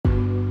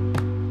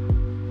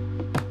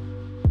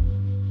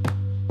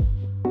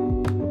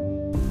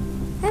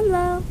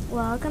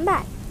welcome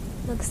back.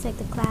 Looks like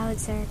the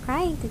clouds are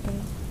crying today.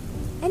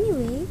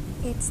 Anyway,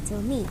 it's still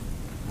me,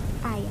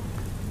 Aya.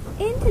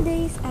 In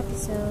today's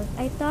episode,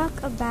 I talk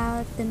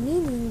about the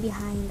meaning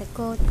behind the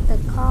quote, "the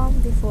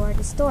calm before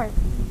the storm,"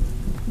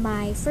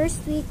 my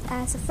first week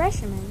as a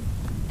freshman,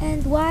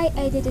 and why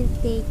I didn't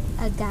take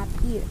a gap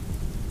year.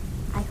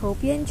 I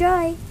hope you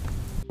enjoy!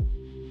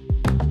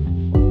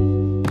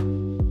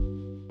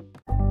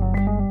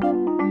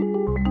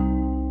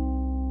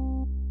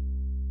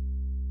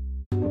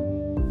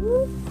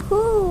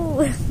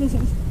 Woohoo!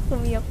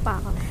 Umiyak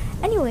pa ako.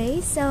 Anyway,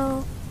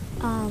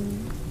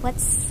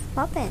 what's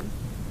poppin'?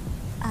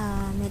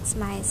 It's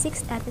my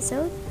 6th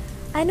episode.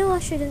 I know I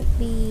shouldn't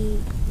be,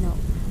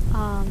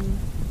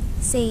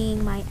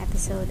 saying my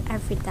episode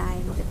every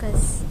time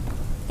because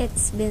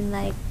it's been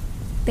like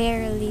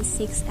barely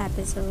 6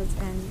 episodes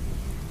and,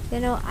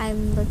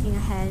 I'm looking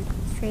ahead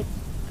straight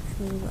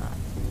of me,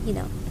 you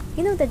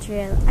know the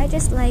drill. I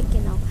just like,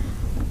 ang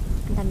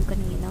dami ko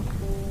na,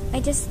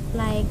 I just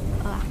like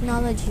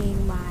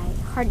acknowledging my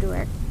hard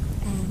work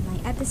and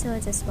my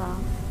episodes as well.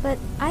 But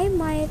I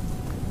might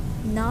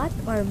not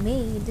or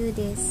may do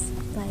this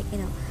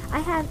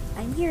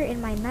I'm here in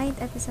my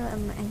 9th episode,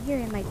 I'm here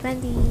in my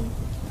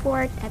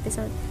 24th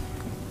episode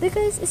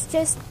because it's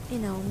just,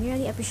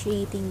 merely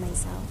appreciating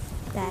myself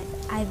that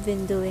I've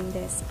been doing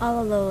this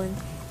all alone,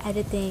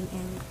 editing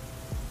and,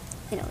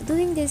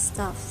 doing these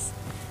stuffs.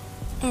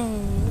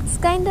 And it's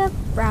kind of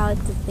proud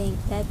to think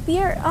that we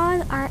are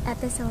on our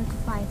episode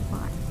 5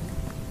 mark.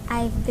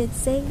 I've been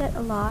saying that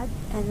a lot,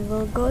 and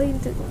you're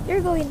going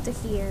to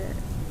hear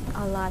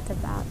a lot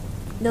about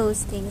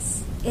those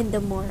things in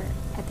the more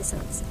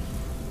episodes.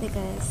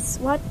 Because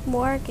what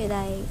more could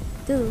I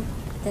do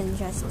than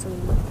just to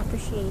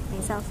appreciate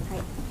myself,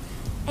 right?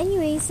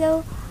 Anyway,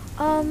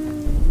 a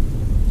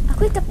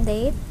quick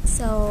update.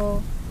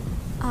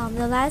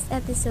 The last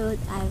episode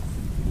I've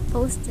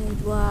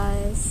posted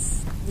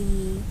was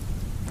the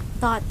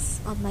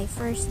thoughts on my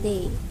first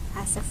day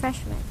as a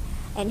freshman,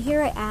 and here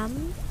I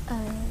am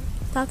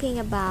talking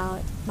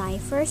about my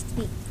first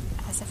week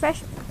as a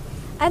freshman.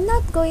 I'm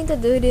not going to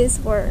do this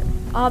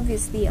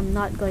I'm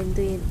not going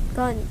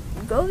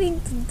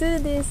to do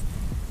this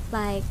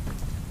like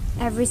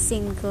every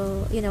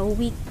single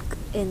week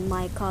in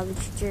my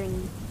college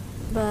journey,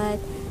 but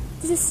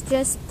this is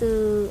just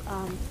to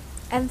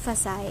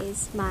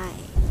emphasize my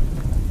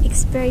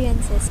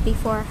experiences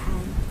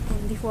beforehand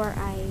and before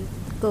I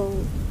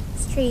go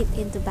straight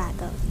into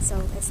battle.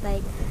 So it's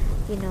like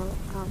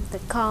the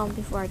calm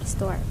before the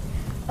storm.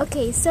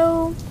 Okay,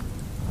 so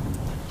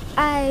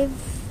I've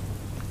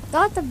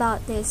thought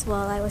about this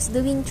while I was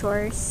doing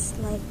chores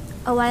like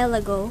a while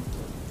ago,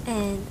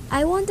 and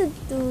I wanted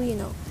to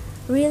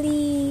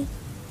really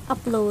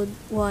upload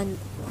one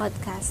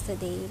podcast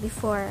today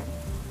before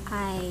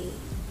I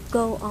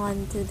go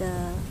on to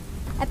the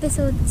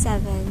episode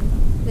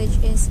 7, which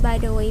is, by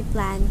the way,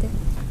 planned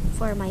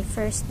for my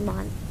first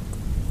month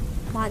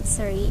on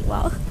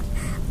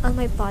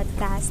my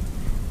podcast,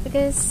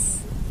 because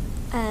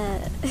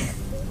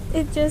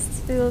it just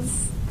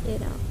feels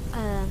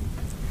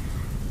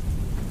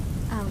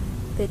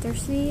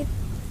bittersweet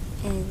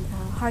and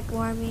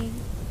heartwarming.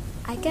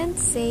 I can't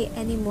say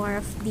any more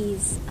of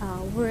these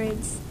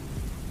words,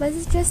 but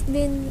it's just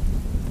been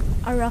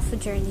a rough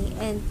journey,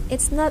 and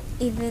it's not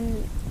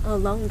even a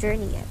long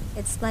journey yet.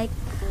 It's like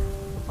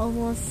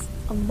almost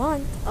a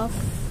month of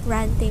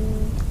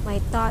ranting my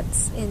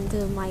thoughts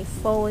into my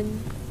phone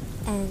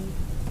and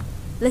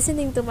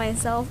listening to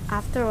myself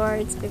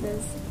afterwards,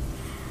 because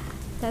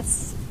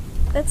that's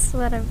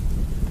what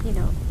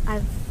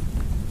I've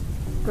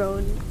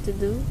grown to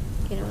do,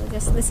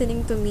 just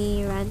listening to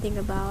me ranting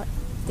about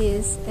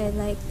this, and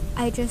like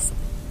I just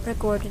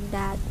recorded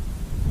that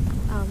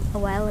a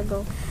while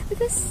ago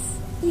because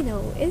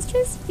it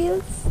just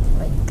feels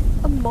like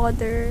a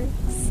mother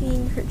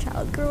seeing her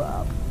child grow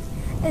up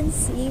and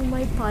seeing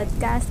my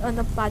podcast on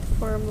a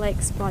platform like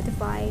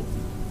Spotify.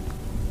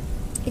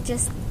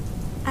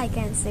 I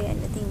can't say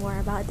anything more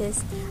about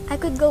this. I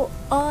could go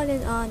on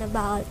and on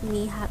about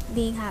me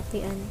being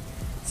happy and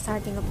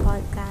starting a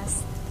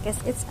podcast because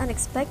it's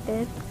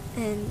unexpected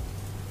and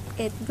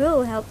it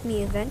will help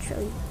me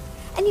eventually.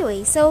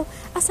 Anyway, so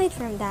aside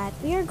from that,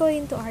 we are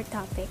going to our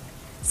topic.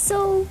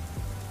 So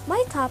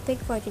my topic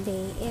for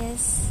today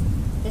is,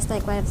 just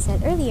like what I've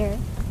said earlier,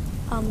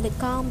 the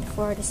calm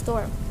before the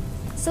storm.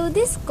 So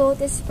this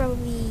quote is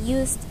probably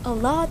used a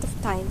lot of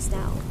times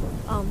now,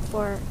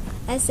 for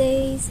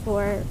essays,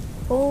 for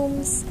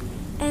poems,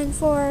 and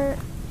for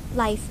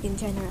life in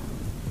general.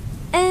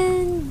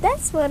 And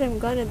that's what I'm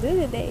gonna do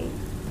today.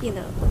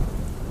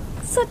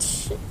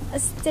 Such a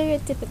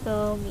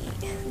stereotypical me.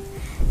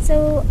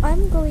 So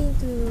I'm going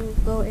to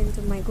go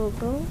into my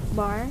Google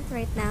bar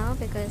right now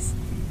because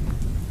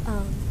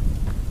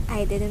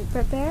I didn't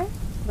prepare,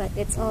 but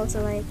it's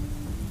also like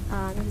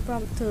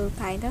impromptu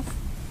kind of.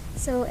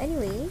 So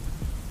anyway,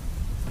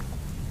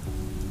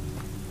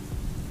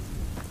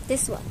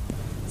 this one.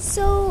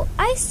 So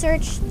I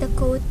searched the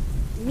quote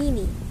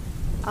meaning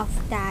of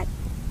that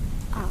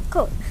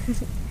quote.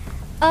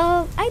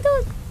 I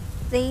don't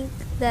think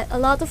that a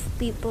lot of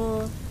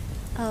people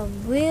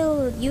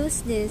will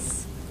use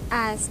this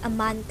as a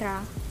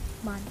mantra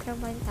ba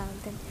yung tawag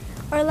dun?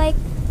 Or like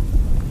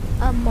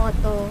a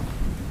motto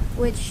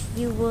which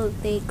you will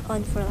take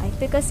on for life,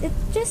 because it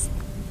just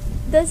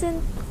doesn't,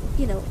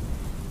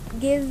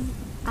 give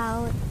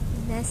out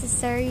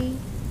necessary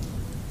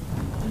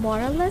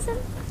moral lesson.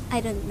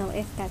 I don't know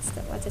if that's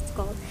what it's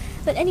called.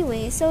 But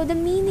anyway, so the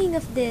meaning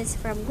of this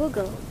from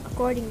Google,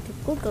 according to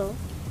Google,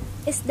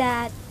 is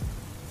that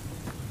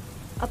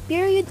a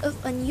period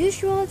of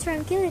unusual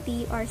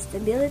tranquility or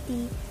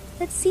stability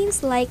that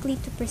seems likely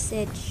to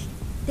presage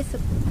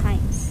difficult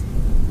times.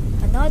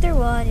 Another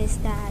one is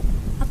that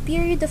a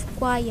period of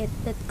quiet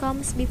that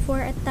comes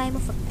before a time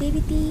of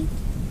activity,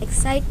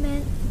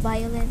 excitement,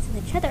 violence,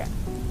 and etc.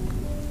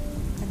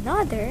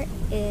 Another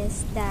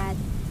is that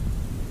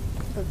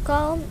the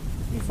calm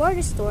before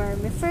the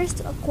storm refers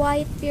to a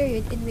quiet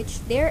period in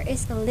which there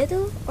is a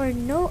little or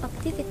no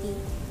activity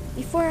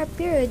before a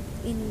period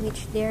in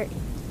which there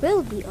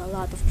will be a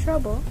lot of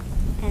trouble.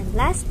 And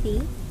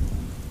lastly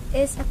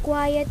is a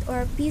quiet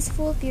or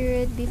peaceful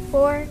period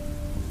before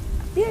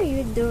a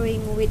period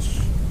during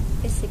which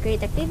is a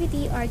great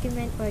activity,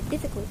 argument, or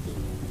difficulty.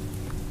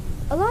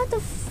 A lot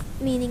of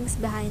meanings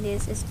behind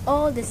this is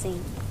all the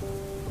same.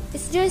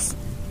 It's just,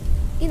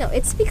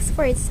 it speaks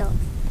for itself.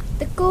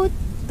 The quote,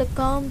 "the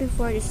calm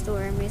before the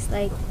storm," is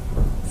like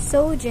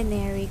so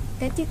generic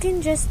that you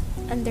can just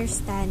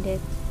understand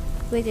it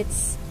with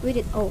its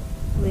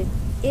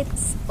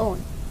own.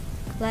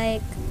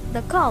 Like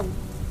the calm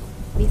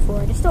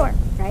before the storm,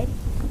 right?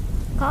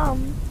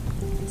 Calm,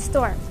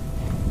 storm.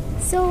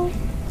 So,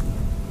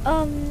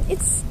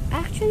 it's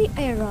actually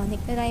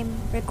ironic that I'm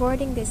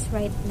recording this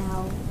right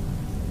now,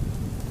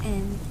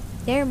 and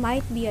there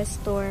might be a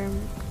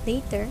storm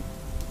later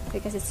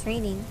because it's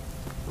raining.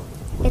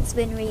 It's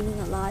been raining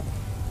a lot,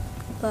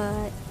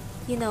 but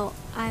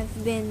I've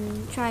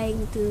been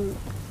trying to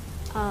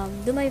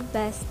do my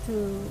best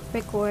to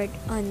record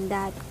on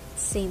that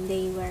same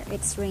day where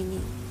it's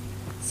raining.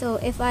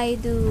 So if I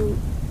do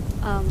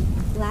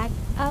lack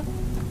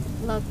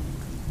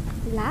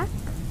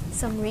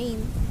some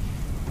rain,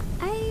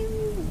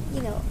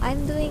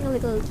 I'm doing a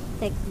little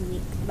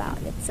technique about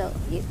it. So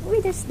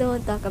we just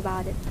don't talk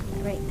about it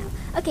right now.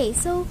 Okay,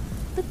 so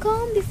the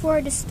calm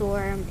before the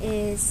storm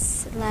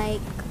is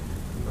like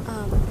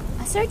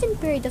a certain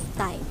period of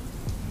time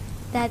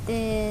that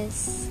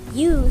is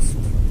used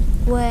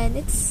when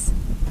it's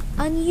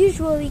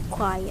unusually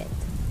quiet,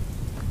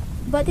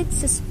 but it's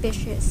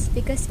suspicious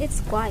because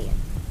it's quiet.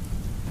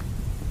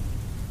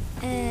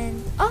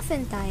 And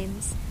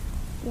oftentimes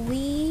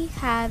we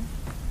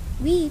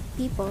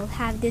people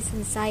have this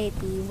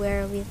anxiety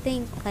where we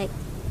think like,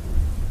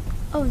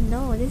 oh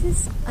no, this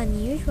is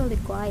unusually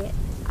quiet,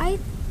 I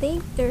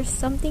think there's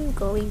something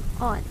going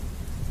on.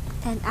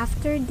 And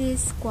after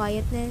this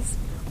quietness,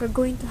 we're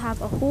going to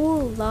have a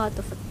whole lot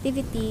of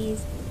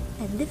activities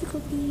and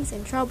difficulties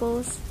and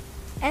troubles.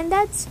 And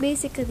that's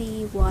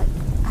basically what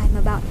I'm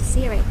about to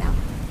say right now.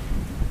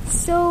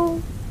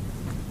 So,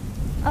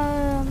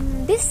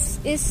 this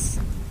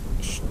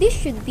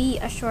should be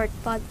a short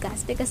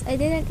podcast because I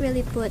didn't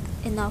really put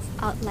enough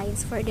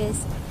outlines for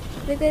this,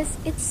 because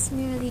it's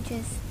merely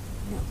just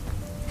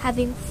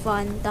having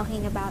fun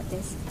talking about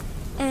this.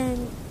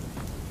 And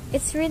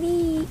it's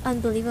really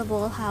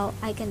unbelievable how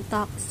I can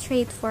talk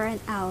straight for an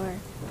hour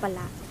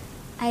pala.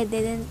 I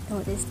didn't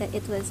notice that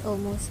it was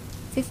almost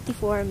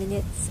 54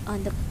 minutes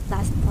on the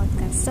last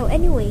podcast. So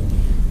anyway,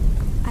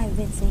 I've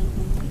been saying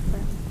anyway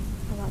for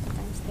a lot of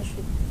times. I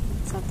should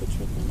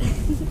substitute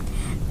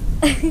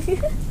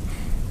it.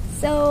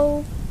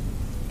 So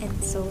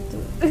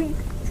too.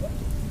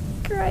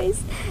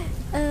 Christ.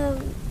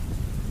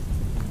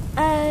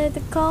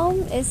 The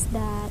calm is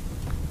that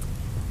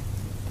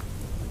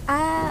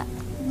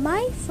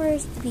my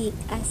first week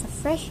as a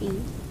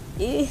freshie,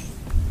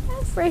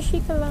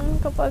 freshie ka lang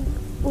kapag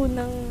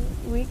unang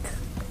week.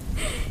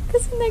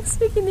 Kasi next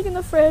week hindi ka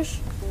na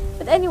fresh.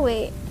 But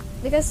anyway,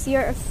 because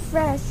you're a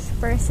fresh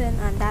person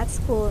on that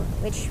school,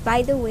 which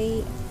by the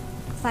way,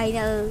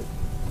 final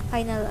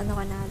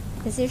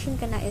decision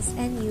ka na is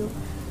NU,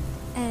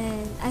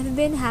 and I've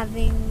been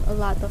having a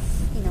lot of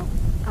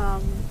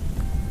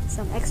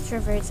some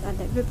extroverts on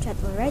the group chat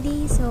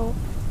already, so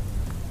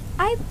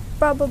I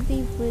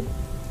probably would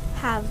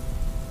have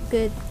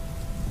good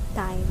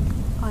time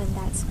on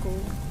that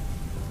school.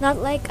 Not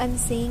like I'm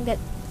saying that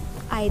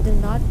I do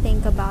not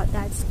think about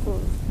that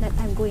school, that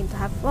I'm going to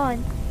have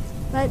fun,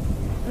 but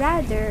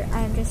rather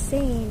I'm just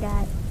saying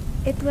that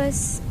it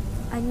was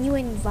a new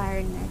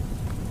environment,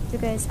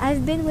 because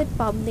I've been with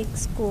public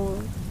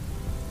school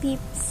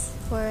peeps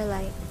for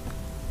like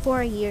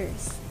 4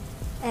 years,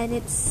 and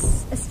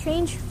it's a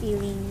strange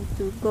feeling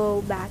to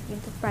go back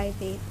into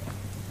private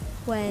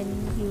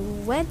when you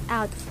went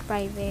out of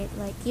private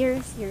like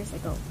years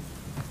ago.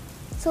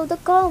 So the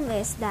calm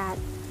is that,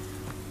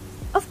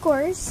 of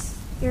course,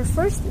 your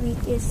first week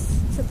is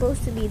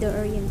supposed to be the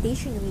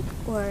orientation week,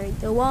 or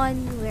the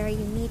one where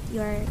you meet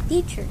your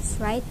teachers,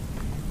 right?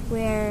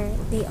 Where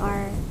they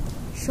are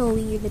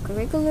showing you the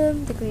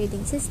curriculum, the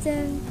grading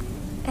system,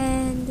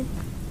 and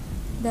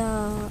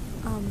the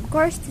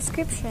course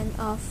description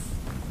of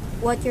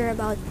what you're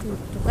about to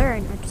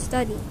learn or to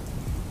study.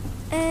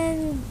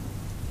 And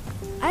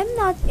I'm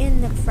not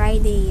in the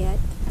Friday yet,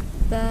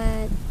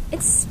 but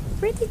it's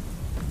pretty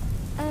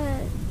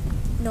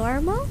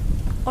normal,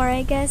 or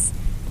I guess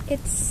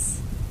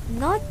it's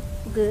not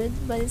good,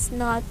 but it's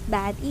not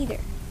bad either.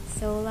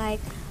 So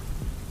like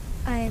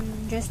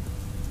I'm just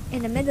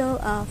in the middle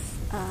of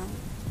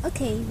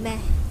okay, meh.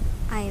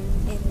 I'm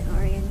in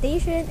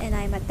orientation and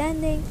I'm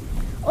attending.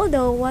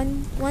 Although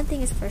one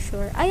thing is for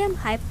sure, I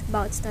am hyped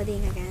about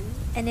studying again,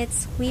 and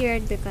it's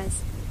weird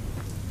because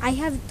I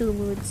have two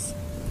moods,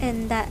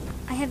 and that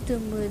I have two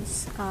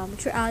moods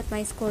throughout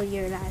my school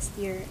year last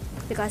year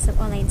because of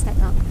online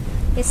setup.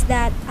 It's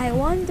that I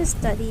want to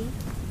study,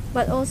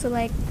 but also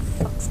like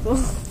fuck school.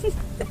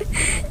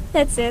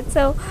 That's it.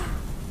 So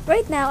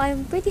right now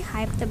I'm pretty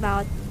hyped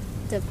about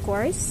the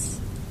course,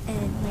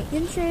 and my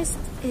interest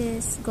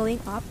is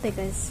going up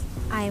because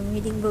I'm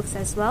reading books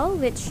as well,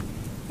 which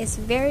is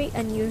very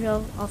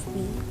unusual of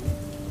me.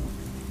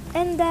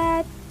 And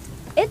that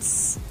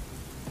it's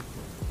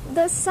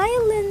the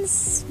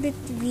silence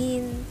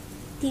between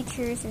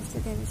teachers and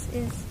students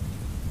is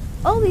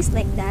always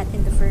like that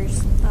in the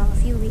first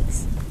few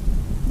weeks.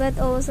 But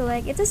also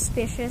like it's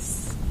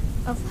suspicious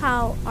of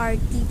how our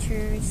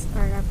teachers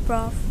or our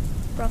prof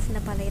na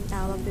pala yung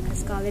tawag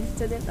because college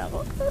student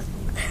ako,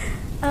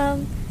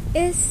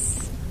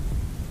 is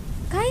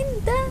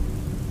kinda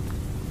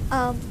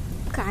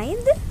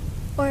kind,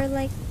 or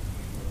like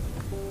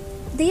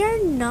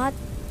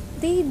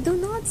they do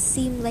not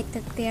seem like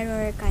the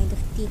terror kind of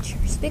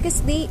teachers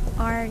because they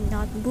are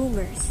not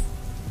boomers,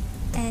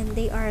 and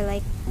they are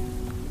like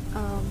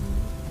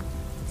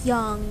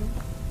young,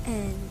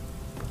 and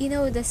you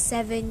know, the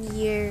 7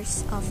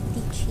 years of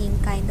teaching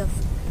kind of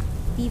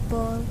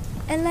people,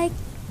 and like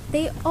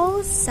they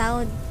all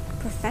sound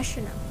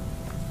professional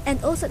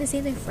and also at the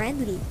same time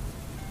friendly.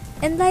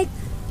 And like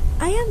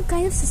I am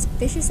kind of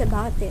suspicious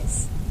about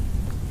this.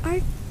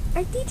 Are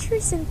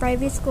teachers in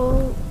private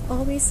school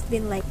always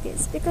been like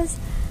this? Because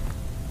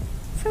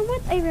from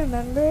what I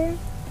remember,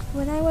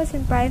 when I was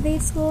in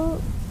private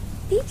school,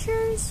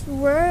 teachers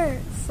were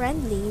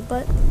friendly,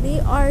 but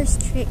they are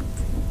strict.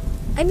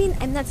 I mean,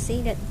 I'm not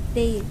saying that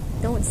they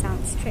don't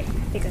sound strict,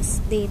 because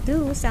they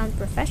do sound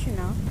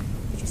professional,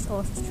 which is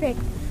also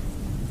strict.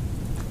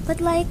 But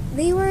like,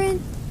 they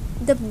weren't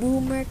the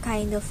boomer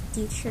kind of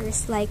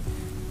teachers. Like,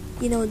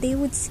 you know, they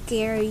would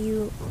scare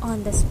you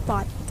on the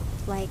spot.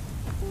 Like,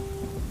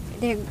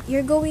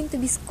 you're going to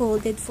be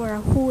scolded for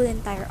a whole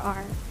entire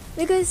hour.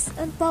 Because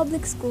in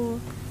public school,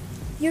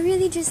 you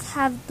really just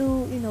have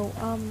to, you know,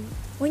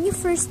 when you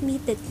first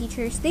meet the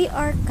teachers, they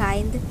are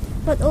kind,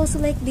 but also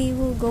like they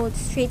will go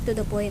straight to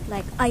the point,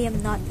 like, I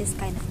am not this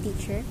kind of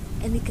teacher,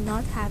 and we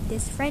cannot have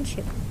this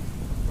friendship.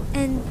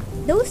 And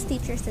those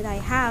teachers that I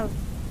have,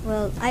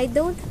 well, I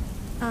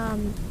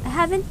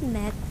haven't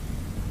met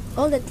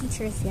all the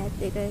teachers yet,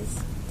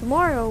 because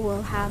tomorrow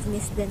we'll have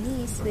Miss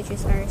Denise, which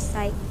is our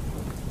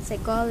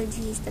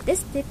psychology,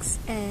 statistics,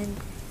 and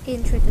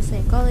intro to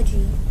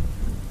psychology.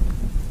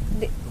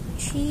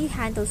 She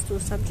handles 2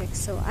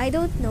 subjects, so I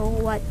don't know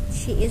what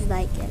she is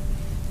like yet.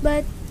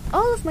 But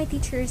all of my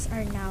teachers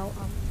are now,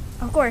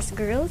 of course,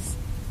 girls.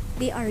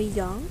 They are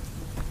young,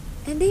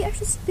 and they are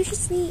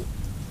suspiciously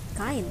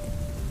kind.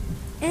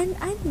 And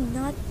I'm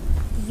not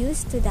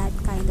used to that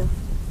kind of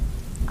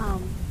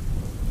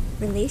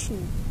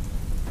relation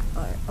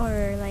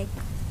or like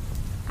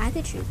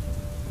attitude.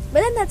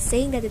 But I'm not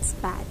saying that it's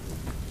bad,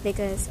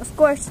 because of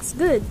course it's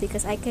good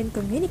because I can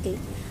communicate,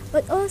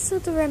 but also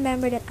to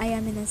remember that I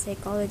am in a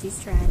psychology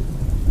strand.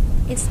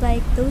 It's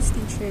like those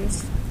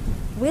teachers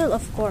will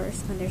of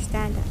course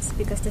understand us,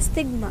 because the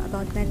stigma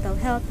about mental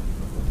health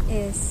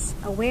is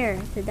aware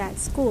to that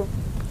school.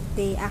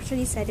 They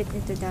actually said it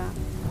into the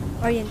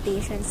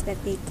orientations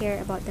that they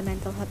care about the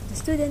mental health of the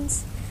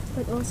students,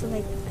 but also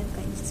like I'm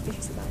kind of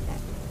suspicious about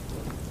that.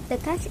 The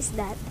catch is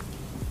that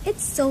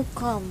it's so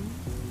calm.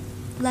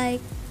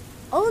 Like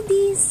all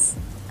these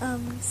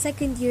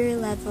second year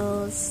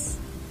levels,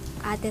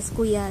 ates,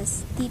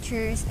 kuyas,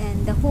 teachers,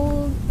 and the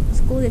whole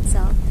school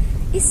itself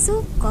is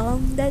so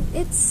calm that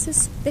it's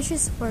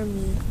suspicious for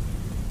me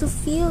to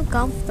feel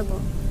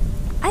comfortable.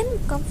 I'm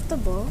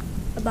comfortable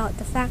about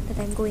the fact that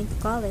I'm going to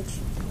college,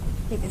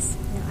 because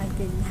you know, I've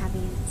been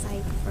having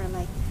anxiety for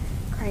like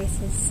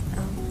crisis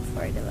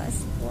for the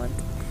last month.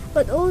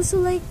 But also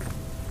like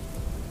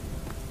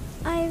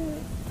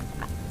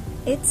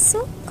it's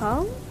so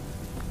calm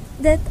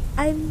that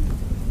I'm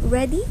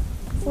ready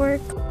for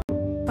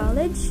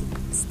college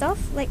stuff.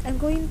 Like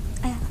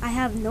I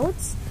have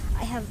notes,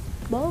 I have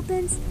ball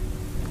pens,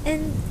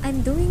 and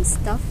I'm doing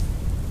stuff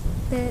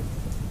that,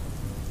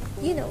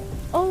 you know,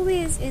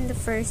 always in the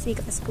first week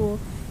of school.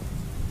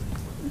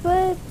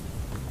 But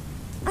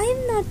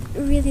I'm not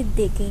really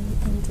digging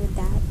into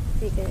that,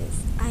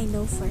 because I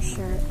know for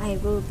sure I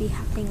will be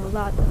having a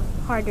lot of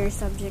harder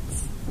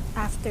subjects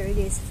after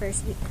this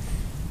first week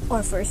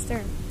or first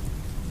term.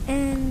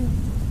 And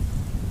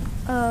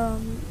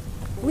um,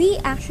 we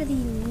actually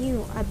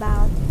knew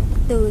about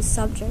those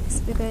subjects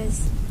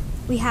because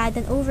we had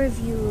an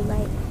overview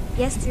like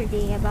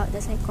yesterday about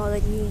the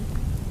psychology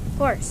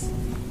course,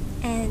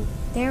 and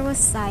there was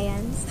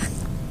science.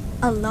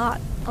 a lot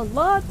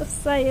of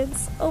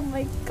science. Oh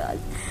my god,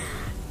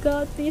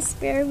 please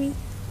spare me.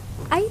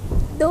 I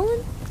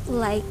don't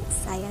like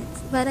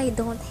science, but I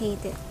don't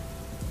hate it.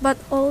 But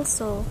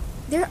also,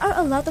 there are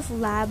a lot of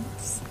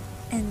labs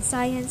and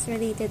science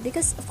related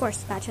because, of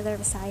course, Bachelor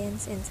of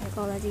Science in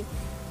Psychology.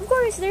 Of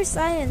course, there's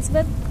science,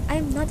 but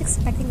I'm not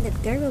expecting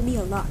that there will be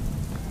a lot.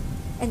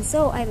 And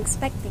so, I'm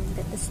expecting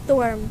that the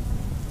storm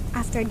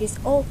after this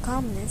all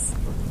calmness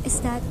is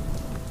that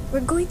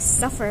we're going to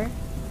suffer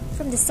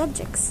from the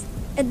subjects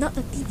and not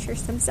the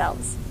teachers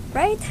themselves,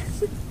 right?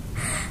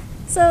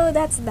 So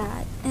that's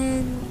that.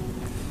 And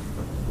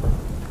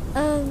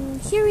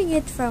hearing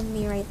it from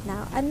me right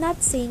now, I'm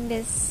not saying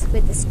this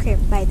with the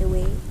script, by the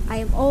way. I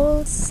am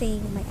all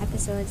saying my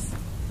episodes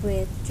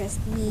with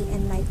just me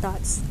and my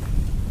thoughts.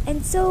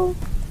 And so,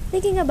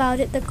 thinking about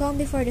it, the calm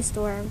before the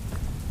storm,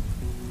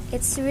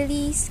 it's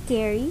really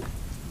scary,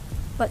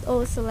 but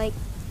also like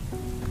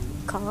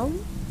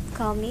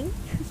calming.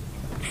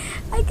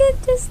 I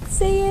can't just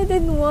say it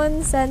in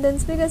one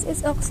sentence because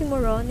it's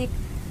oxymoronic.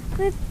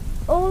 But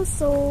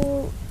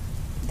also,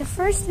 the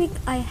first week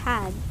I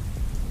had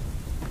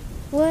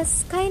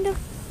was kind of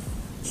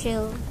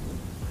chill.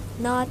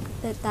 Not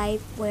the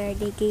type where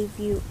they gave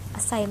you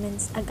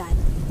assignments agad.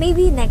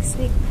 Maybe next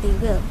week they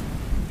will.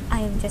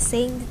 I am just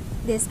saying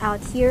this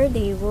out here.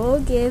 They will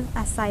give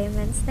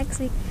assignments next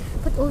week.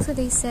 But also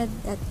they said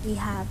that we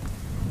have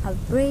a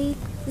break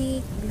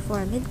week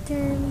before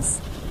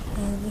midterms.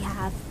 And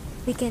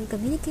we can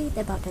communicate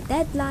about the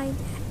deadline.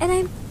 And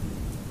I'm,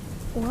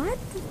 what?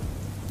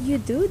 You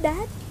do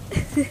that?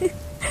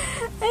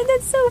 And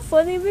that's so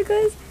funny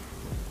because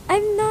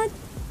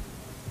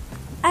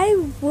I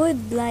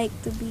would like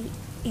to be,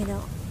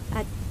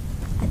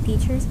 a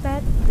teacher's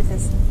pet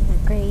because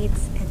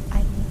grades and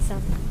I need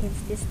some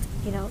insist,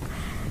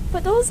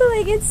 But also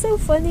like it's so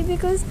funny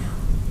because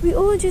we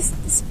all just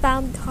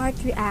spammed heart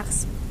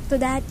reacts to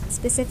that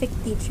specific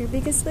teacher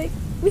because like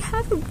we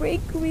have a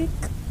break week.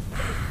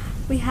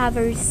 We have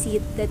a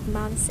receipt that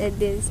mom said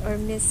this or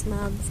Miss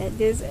Mom said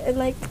this, and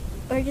like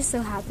we're just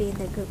so happy in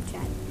the group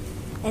chat.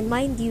 And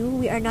mind you,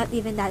 we are not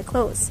even that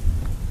close.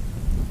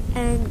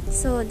 And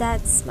so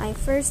that's my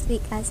first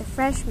week as a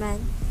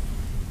freshman.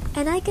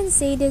 And I can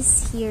say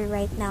this here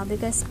right now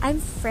because I'm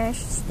fresh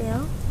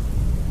still.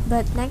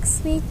 But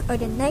next week or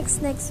the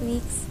next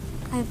weeks,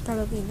 I'm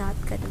probably not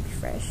gonna be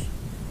fresh.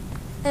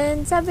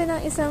 And sabi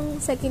ng isang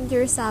second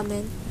year sa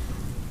amin,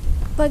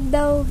 pag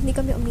daw hindi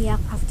kami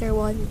umiyak after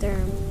one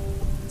term,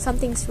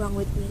 something's wrong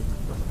with me.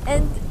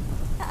 And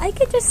I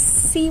could just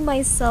see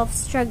myself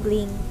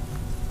struggling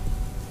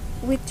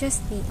with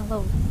just me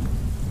alone.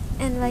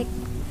 And like,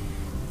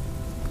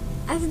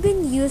 I've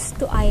been used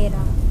to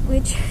Ira,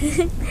 which,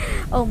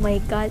 oh my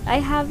god,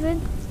 I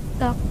haven't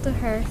talked to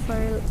her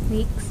for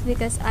weeks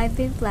because I've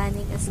been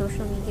planning a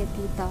social media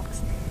detox,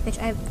 which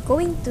I'm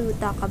going to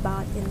talk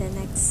about in the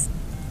next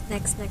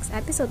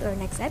episode or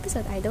next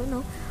episode, I don't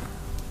know.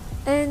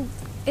 And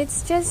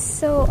it's just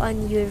so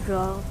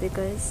unusual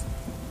because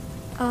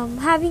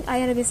having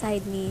Ira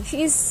beside me,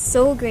 she is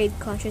so grade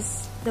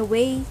conscious the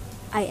way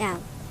I am.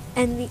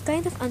 And we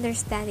kind of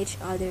understand each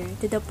other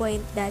to the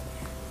point that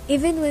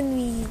even when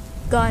we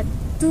got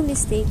 2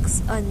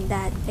 mistakes on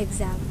that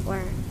exam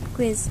or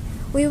quiz,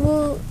 we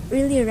will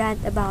really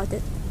rant about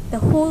it the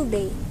whole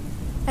day.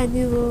 And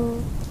we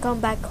will come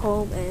back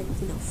home and,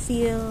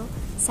 feel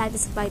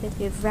satisfied that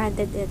we've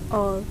ranted it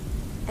all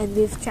and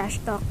we've trash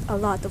talked a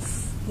lot of,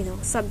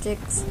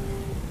 subjects.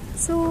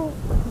 So,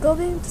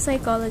 going to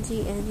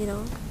psychology and,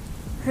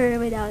 her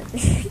without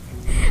me,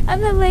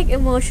 I'm not like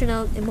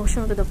emotional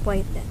to the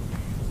point that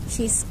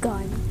she's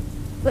gone.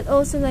 But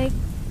also like,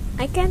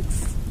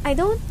 I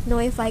don't know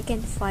if I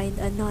can find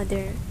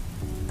another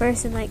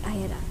person like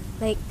Ira.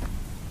 Like,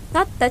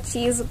 not that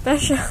she is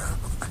special.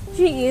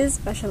 She is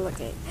special,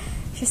 okay?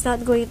 She's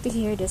not going to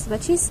hear this,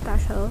 but she's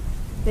special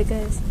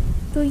because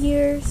 2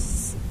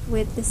 years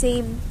with the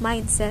same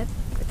mindset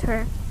with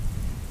her,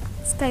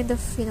 it's kind of,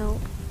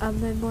 a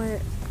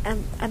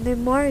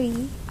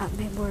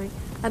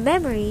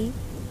memory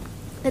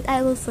that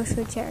I will for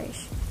sure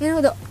cherish.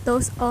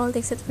 Those all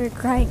things that we're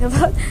crying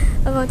about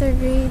our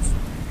grades.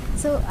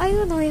 So I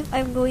don't know if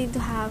I'm going to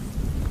have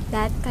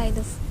that kind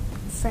of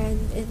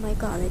friend in my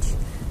college,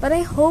 but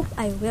I hope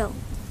I will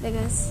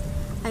because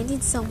I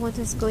need someone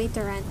who's going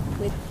to rant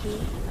with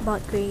me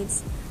about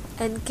grades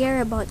and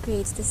care about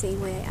grades the same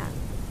way I am.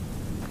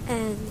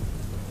 And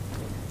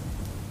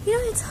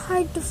it's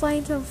hard to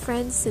find some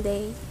friends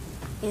today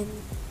in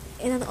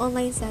an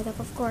online setup,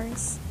 of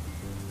course,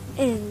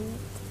 and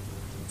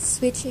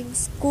switching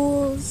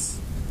schools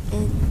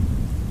and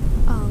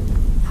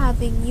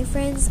having new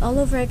friends all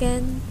over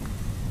again.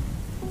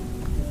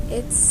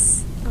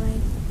 It's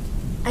like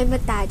I'm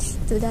attached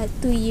to that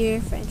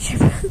 2-year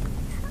friendship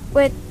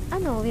with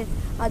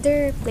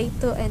other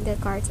Plato and the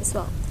cards as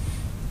well.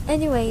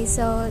 Anyway,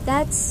 so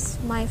that's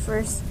my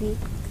first week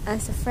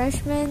as a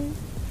freshman.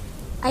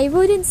 I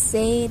wouldn't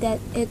say that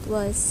it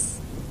was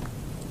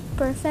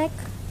perfect,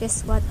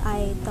 just what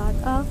I thought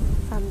of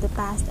from the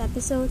past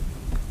episode,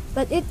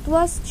 but it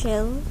was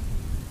chill.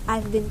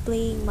 I've been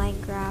playing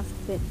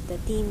Minecraft with the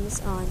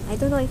teams on. I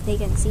don't know if they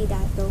can see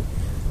that though.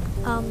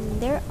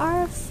 There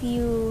are a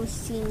few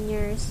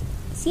seniors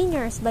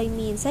by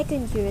me in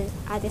second year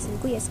at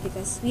St. Cuyas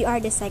because we are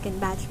the second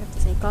batch of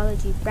the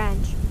psychology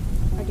branch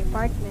or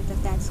department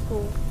of that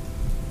school.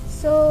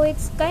 So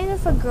it's kind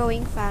of a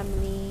growing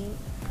family.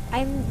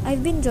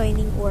 I've been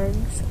joining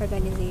orgs,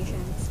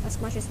 organizations, as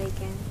much as I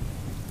can.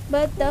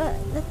 But the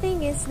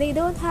thing is, they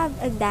don't have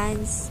a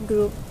dance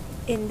group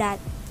in that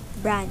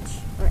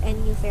branch or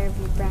any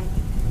Fairview branch.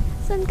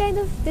 So I'm kind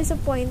of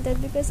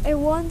disappointed because I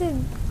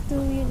wanted to,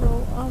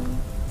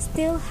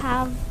 still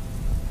have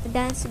a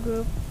dance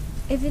group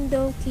even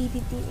though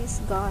KTT is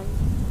gone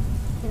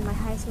in my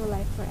high school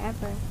life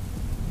forever.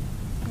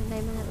 And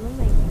I'm an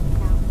alumni right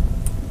now.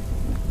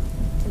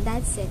 And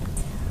that's it.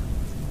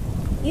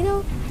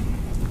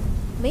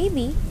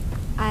 Maybe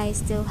I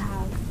still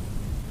have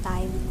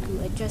time to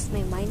adjust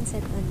my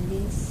mindset on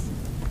this.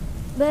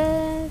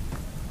 But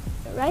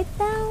right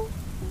now,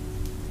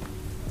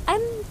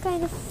 I'm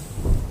kind of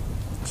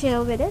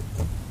chill with it.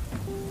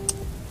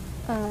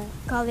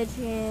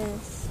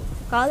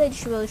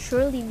 College will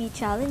surely be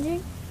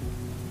challenging,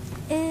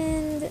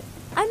 and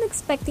I'm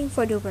expecting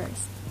for the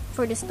worst,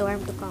 for the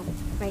storm to come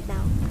right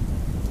now.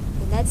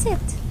 And that's it.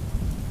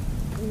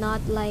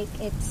 Not like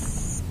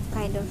it's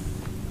kind of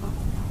a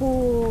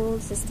whole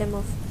system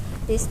of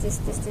this,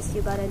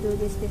 you gotta do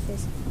this.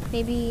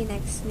 Maybe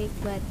next week,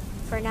 but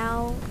for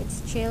now,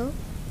 it's chill.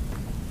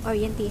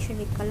 Orientation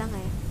week pa lang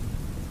eh.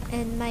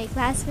 And my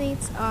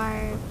classmates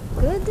are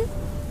good.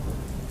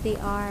 They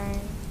are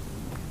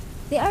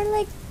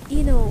like,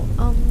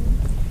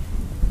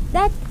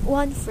 that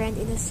one friend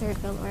in a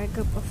circle or a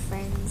group of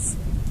friends,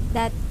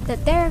 that the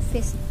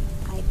therapist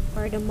type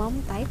or the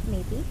mom type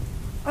maybe,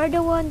 or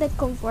the one that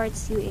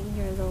comforts you in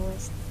your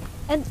lowest.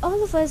 And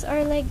all of us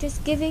are like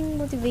just giving,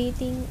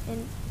 motivating,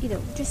 and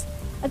just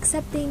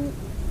accepting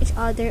each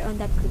other on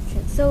that group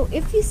chat. So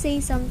if you say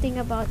something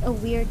about a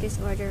weird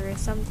disorder or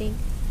something,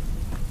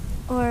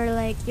 or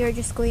like you're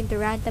just going to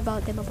rant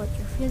about them, about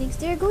your feelings,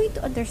 they're going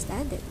to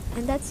understand it,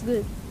 and that's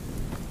good.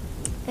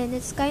 And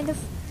it's kind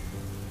of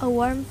a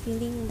warm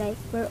feeling, like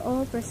we're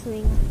all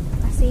pursuing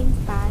a same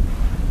path,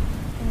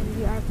 and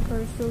we are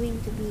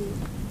pursuing to be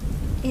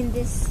in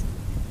this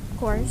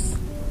course,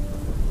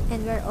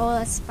 and we're all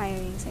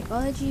aspiring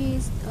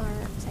psychologists or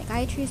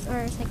psychiatrists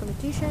or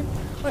psychometrician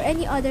or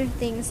any other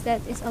things that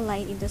is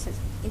aligned into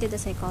the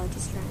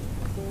psychologist run.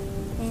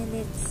 And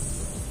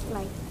it's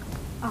like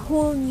a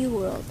whole new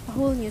world, a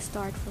whole new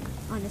start for me,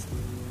 honestly.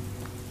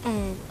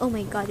 And oh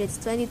my god, it's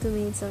 22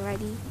 minutes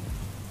already.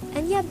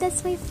 And yeah,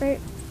 that's my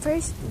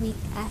first week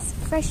as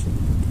freshman.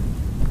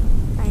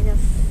 Kind of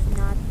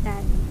not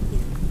that,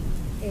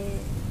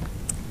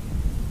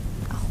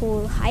 a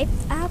whole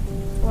hyped up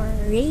or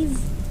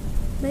rave,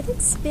 but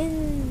it's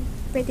been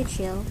pretty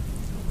chill.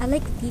 I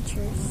like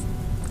teachers,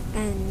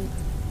 and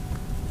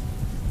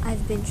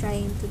I've been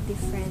trying to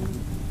befriend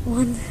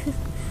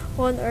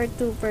one or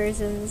two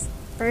persons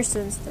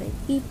like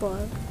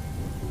people,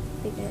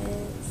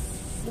 because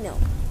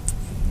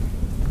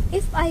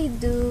if I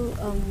do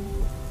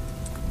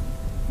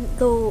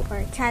go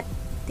or chat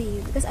to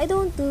you, because I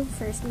don't do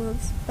first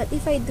moves, but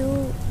if I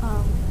do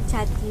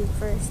chat to you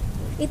first,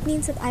 it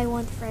means that I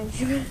want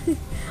friendship.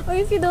 Or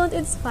if you don't,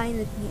 it's fine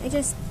with me. I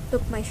just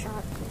took my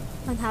shot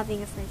on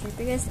having a friendship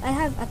because I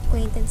have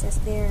acquaintances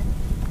there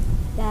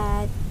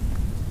that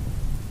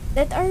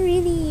are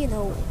really,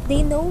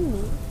 they know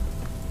me,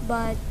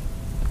 but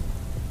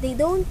they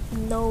don't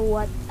know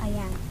what I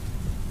am.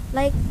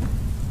 Like,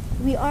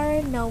 we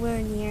are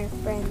nowhere near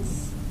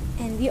friends,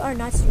 and we are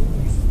not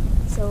strangers.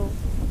 So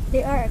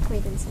they are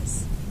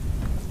acquaintances,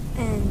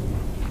 and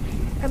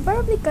I'm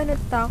probably gonna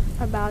talk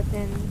about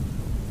them.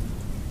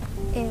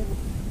 If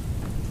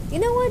you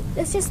know what,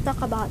 let's just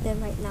talk about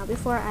them right now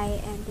before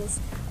I end this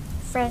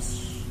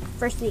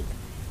first week.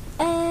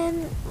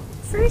 And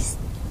first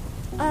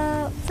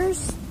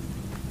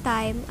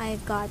time I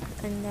got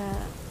on the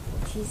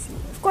GC,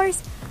 of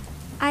course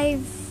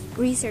I've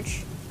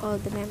researched all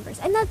the members.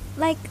 I'm not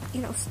like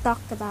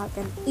stalked about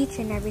them, each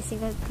and every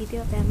single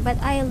video of them,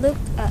 but I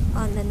looked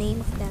on the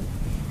name of them.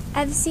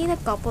 I've seen a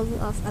couple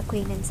of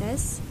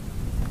acquaintances,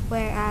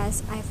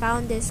 whereas I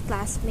found this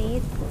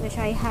classmate which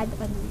I had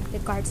on the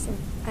cards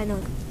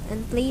on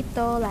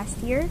Plato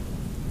last year,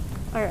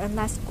 or on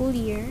last school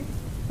year,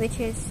 which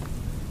is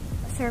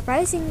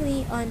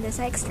surprisingly on the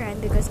psych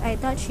strand, because I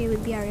thought she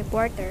would be a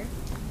reporter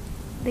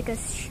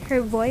because her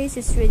voice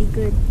is really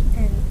good,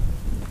 and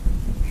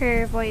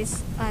her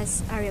voice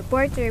as a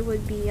reporter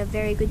would be a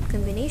very good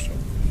combination.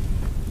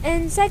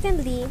 And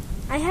secondly,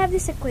 I have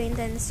this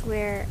acquaintance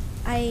where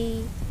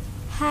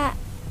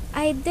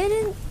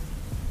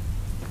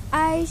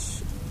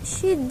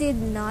she did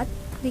not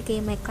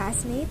became my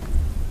classmate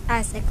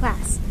as a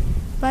class,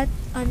 but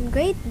on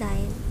grade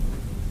 9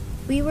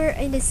 we were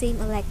in the same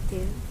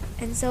elective,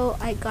 and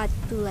so I got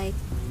to like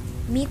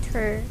meet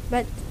her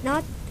but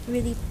not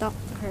really talk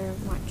to her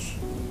much.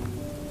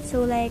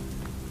 So like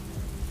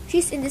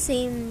she's in the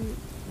same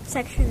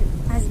section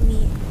as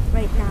me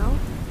right now,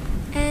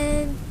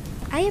 and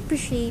I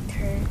appreciate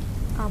her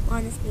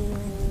honestly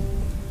when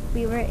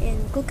we were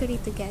in cookery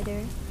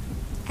together,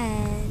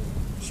 and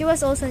she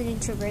was also an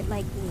introvert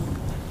like me.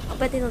 Up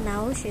until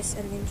now, she's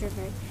an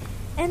introvert.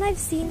 And I've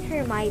seen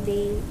her my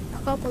day a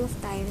couple of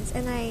times,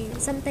 and I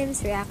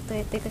sometimes react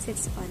to it because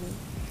it's funny.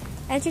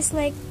 And she's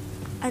like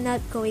an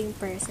outgoing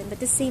person, but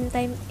at the same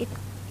time,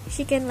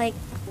 she can like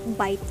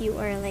bite you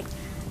or like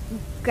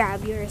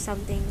grab you or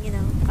something,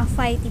 a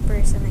fighty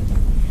person like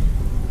that.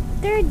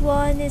 Third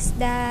one is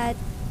that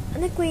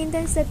an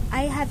acquaintance that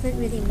I haven't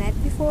really met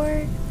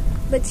before,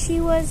 but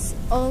she was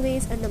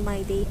always on the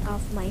my day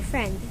of my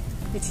friend,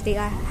 which they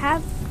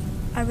have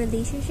a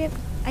relationship.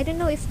 I don't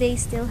know if they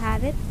still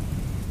have it,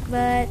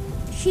 but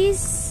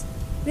she's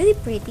really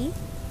pretty,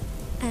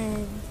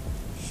 and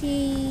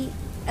she's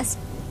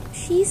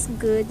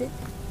good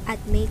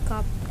at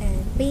makeup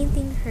and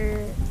painting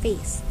her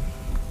face,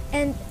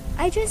 and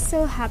I just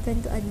so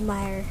happen to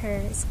admire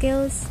her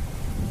skills.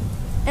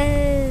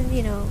 And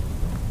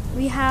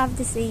we have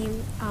the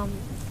same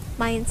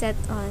mindset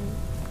on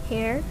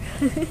hair.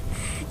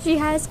 She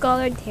has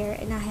colored hair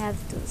and I have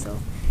too, so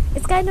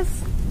it's kind of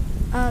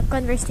a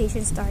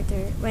conversation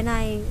starter when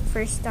I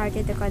first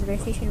started the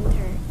conversation with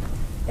her,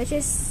 which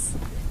is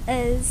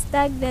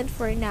stagnant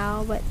for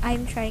now, but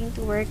I'm trying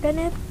to work on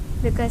it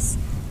because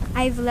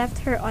I've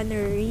left her on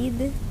a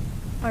read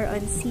or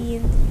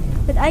unseen.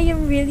 But I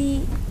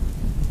really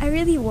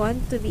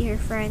want to be her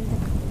friend.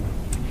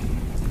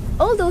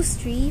 All those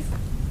three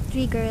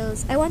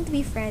girls, I want to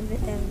be friends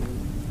with them.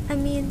 I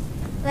mean,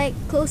 like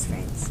close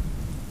friends.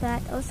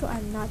 But also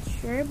I'm not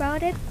sure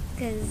about it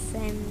because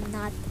I'm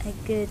not a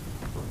good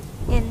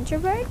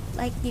introvert.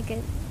 Like you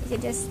can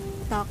just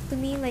talk to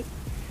me, like,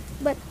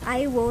 but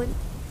I won't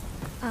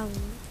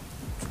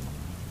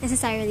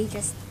necessarily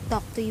just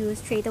talk to you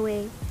straight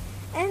away.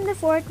 And the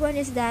fourth one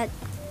is that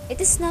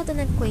it is not an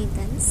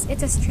acquaintance,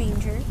 it's a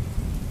stranger.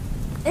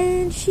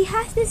 And she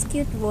has this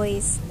cute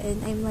voice,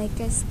 and I'm like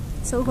just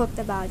so hooked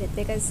about it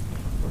because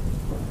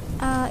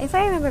if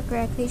I remember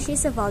correctly,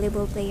 she's a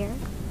volleyball player,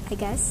 I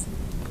guess.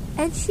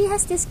 And she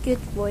has this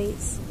cute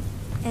voice,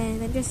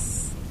 and it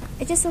just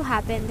so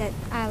happened that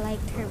I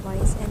liked her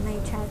voice, and I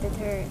chatted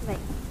her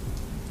like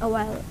a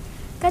while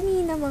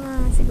kanina,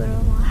 siguro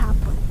mga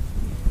hapon,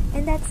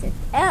 and that's it.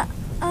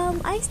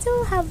 I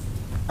still have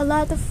a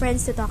lot of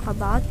friends to talk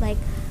about, like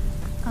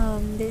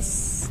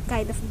this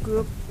kind of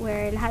group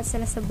where lahat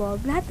sila sabog,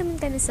 lahat naman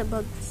kami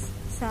sabog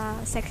sa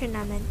section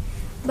namin,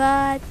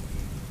 but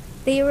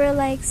they were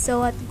like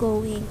so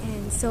outgoing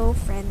and so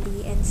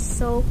friendly and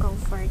so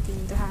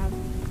comforting to have.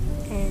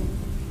 And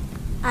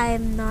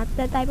I'm not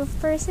the type of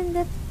person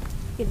that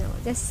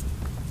just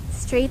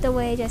straight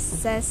away just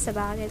says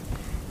about it.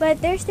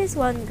 But there's this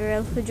one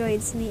girl who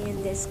joins me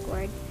in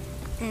Discord,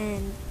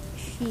 and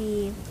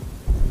she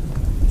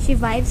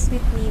vibes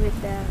with me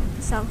with the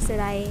songs that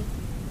I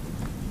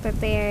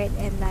prepared,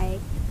 and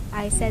like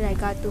I said, I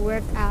got to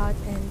work out,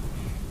 and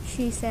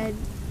she said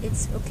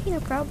it's okay,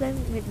 no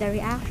problem with the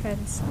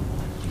reactions.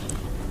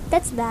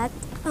 That's that.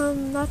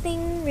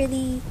 Nothing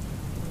really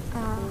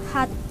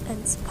hot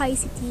and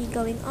spicy tea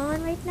going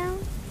on right now,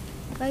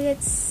 but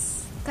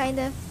it's kind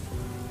of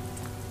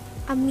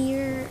a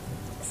mere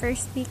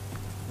first week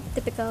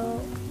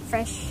typical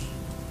fresh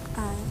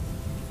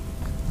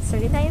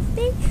certain of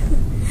thing.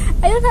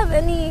 I don't have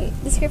any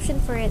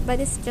description for it, but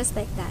it's just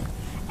like that.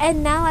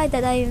 And now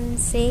that I'm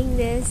saying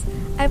this,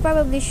 I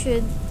probably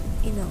should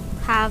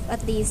have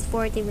at least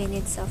 40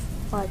 minutes of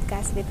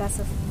podcast because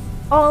of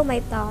all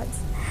my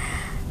thoughts.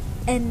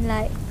 And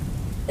like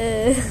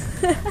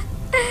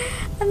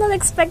I'm not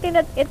expecting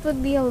that it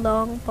would be a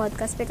long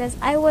podcast because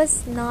I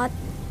was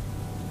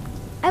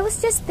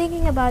just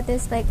thinking about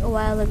this like a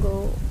while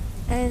ago,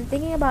 and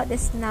thinking about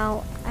this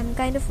now, I'm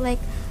kind of like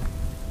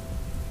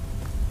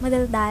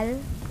madaldal,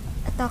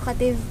 a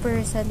talkative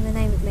person when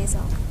I'm with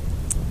myself.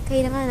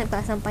 Kaya nga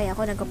nagpasampay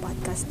ako,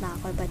 nagka-podcast na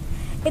ako, but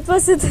it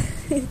wasn't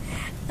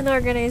an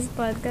organized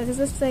podcast. It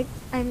was like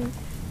I'm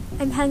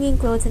hanging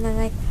clothes, and I'm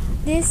like,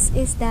 this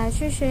is that,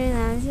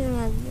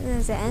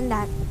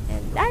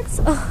 and that's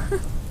all.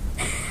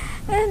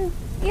 And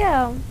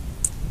yeah,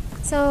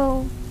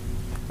 so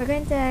we're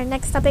going to our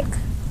next topic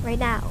right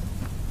now.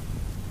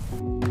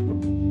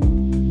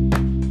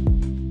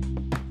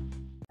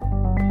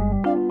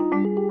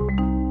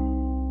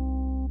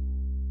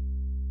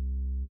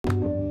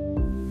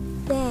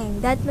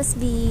 Dang, that must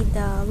be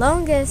the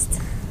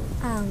longest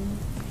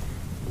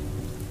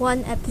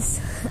one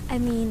episode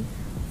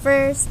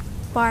first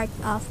part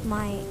of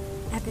my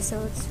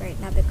episodes right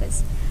now,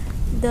 because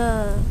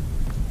the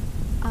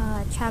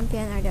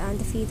champion or the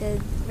undefeated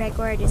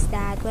record is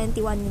that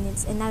 21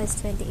 minutes, and now it's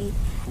 28.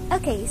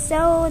 Okay,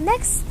 so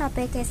next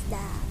topic is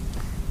that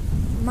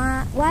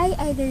why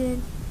I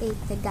didn't take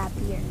the gap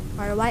year,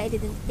 or why I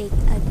didn't take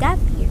a gap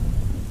year.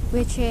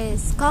 which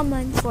is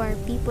common for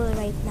people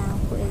right now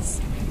who is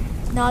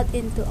not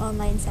into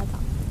online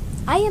setup.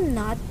 I am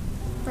not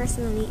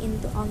personally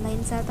into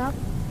online setup.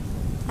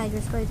 I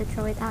just going to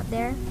throw it out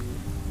there.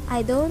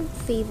 I don't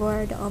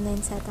favor the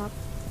online setup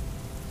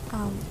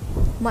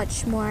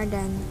much more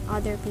than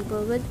other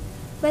people would,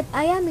 but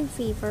I am in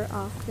favor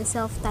of the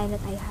self time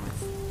that I have,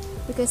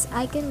 because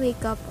I can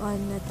wake up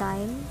on a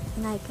time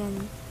and I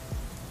can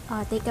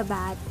take a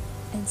bath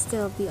and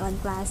still be on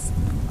class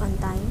on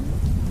time,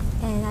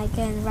 and I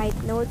can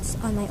write notes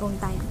on my own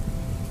time,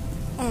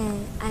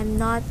 and I'm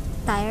not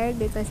tired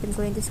because I'm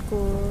going to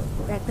school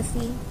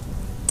recklessly.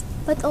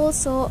 But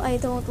also, I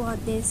don't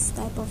want this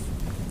type of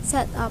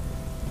setup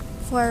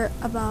for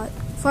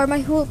my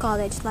whole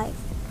college life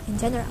in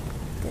general,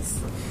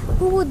 because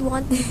who would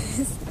want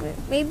this?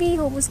 Maybe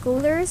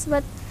homeschoolers,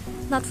 but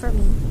not for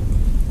me.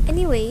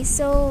 Anyway,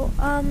 so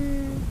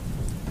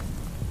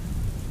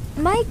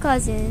my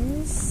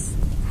cousins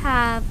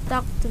have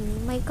talked to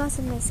me. My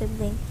cousin, my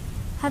sibling,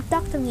 have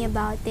talked to me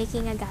about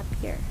taking a gap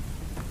year,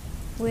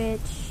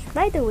 which,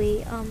 by the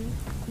way,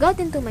 got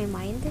into my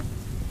mind,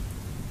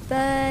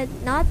 but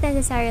not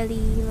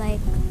necessarily like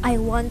I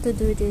want to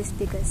do this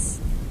because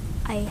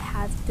I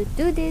have to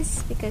do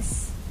this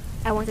because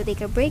I want to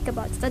take a break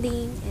about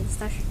studying and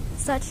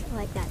such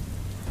like that.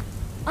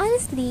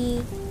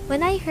 Honestly,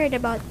 when I heard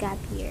about gap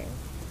year,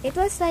 it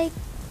was like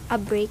a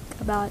break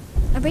on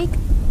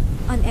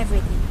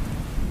everything.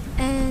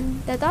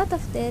 And the thought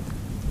of it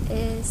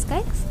is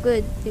kind of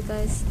good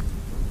because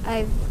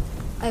I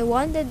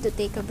wanted to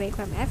take a break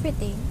from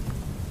everything,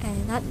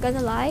 and not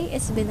gonna lie,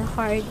 it's been a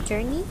hard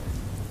journey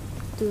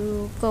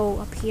to go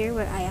up here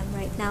where I am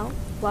right now.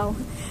 Wow,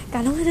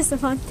 kala mo na sa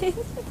mountain.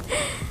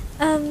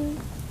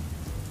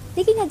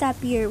 Taking a gap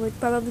year would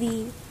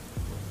probably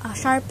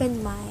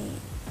sharpen my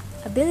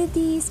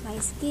abilities, my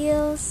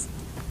skills,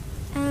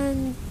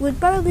 and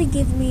would probably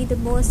give me the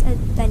most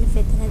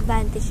benefit and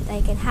advantage that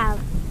I can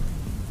have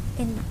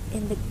in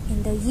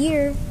the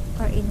year,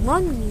 or in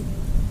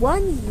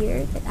 1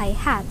 year that I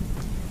had.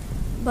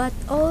 But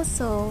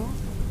also,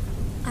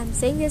 I'm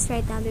saying this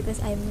right now because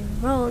I'm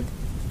enrolled.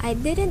 I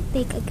didn't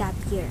take a gap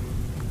year.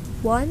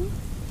 One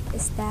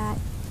is that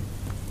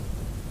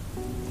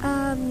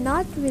I'm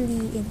not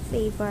really in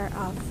favor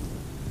of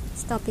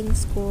stopping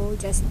school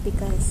just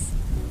because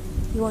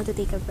you want to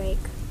take a break.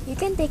 You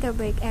can take a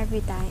break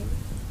every time.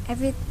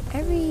 Every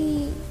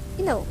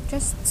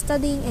just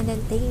studying and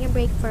then taking a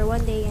break for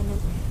 1 day and then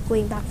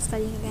going back to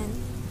studying again.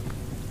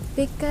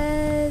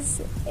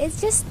 Because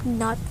it's just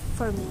not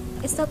for me.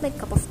 It's not my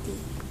cup of tea.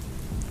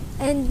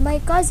 And my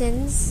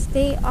cousins,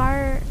 they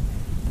are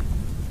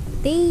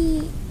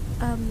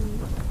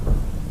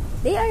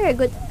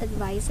good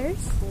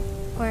advisors,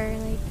 or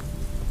like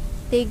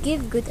they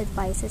give good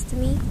advices to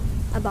me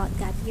about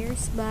gap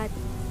years, but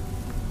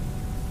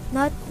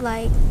not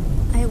like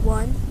I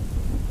want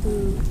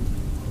to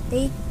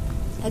take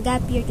a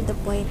gap year to the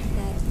point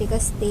that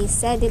because they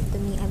said it to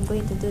me, I'm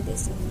going to do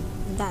this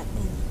and that,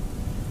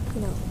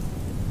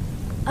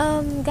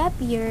 and gap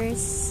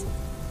years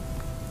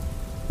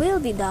will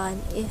be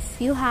done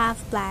if you have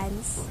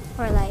plans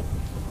for like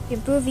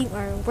improving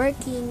or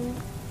working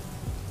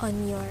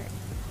on your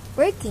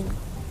working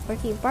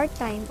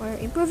part-time, or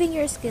improving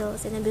your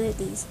skills and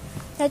abilities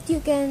that you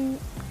can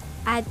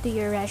add to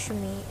your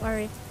resume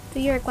or to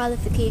your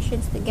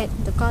qualifications to get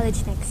into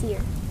college next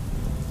year.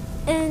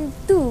 And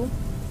two,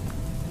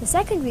 the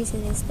second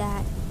reason is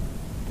that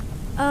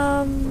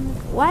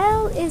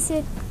while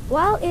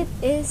it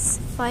is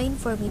fine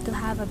for me to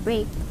have a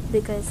break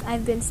because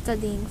I've been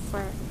studying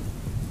for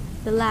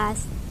the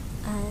last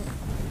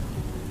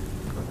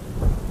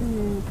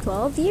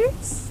 12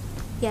 years.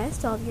 Yes,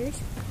 12 years.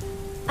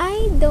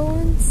 I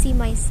don't see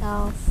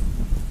myself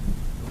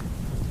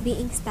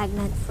being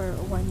stagnant for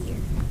 1 year.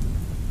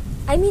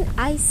 I mean,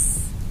 I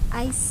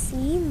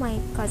see my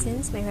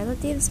cousins, my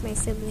relatives, my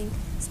sibling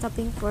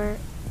stopping for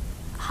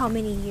how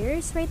many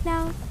years right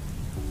now,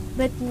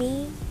 but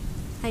me,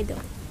 I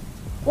don't.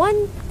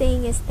 One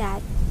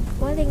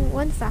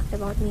fact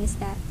about me is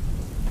that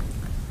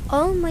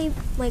all my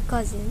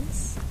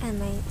cousins and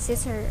my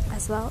sister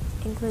as well,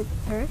 include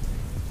her,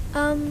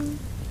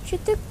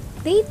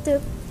 they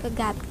took a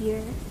gap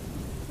year.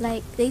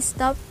 Like, they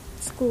stopped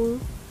school,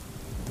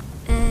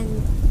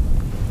 and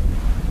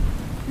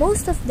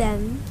most of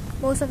them,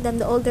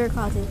 the older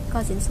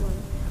cousins one,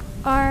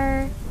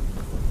 are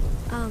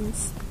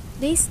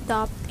they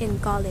stopped in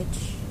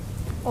college,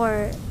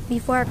 or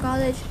before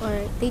college,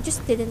 or they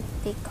just didn't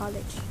take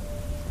college.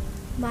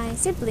 My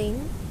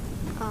sibling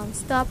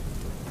stopped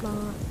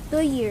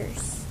 2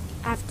 years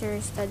after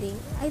studying.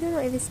 I don't know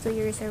if it's 2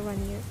 years or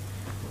 1 year.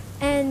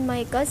 And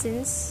my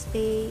cousins,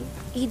 they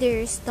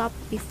either stopped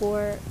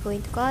before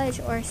going to college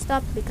or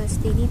stopped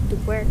because they need to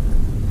work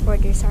for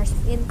their source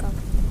of income.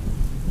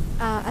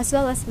 As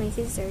well as my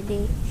sister,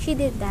 she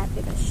did that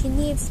because she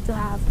needs to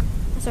have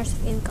a source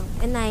of income,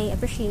 and I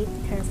appreciate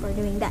her for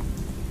doing that.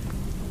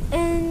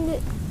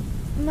 And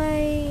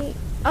my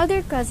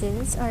other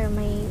cousins, or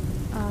my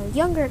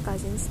younger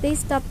cousins, they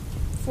stopped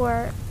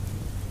for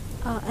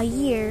a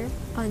year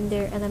on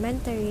their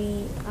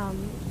elementary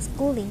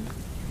schooling,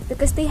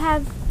 because they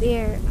have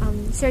their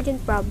certain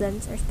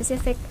problems or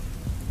specific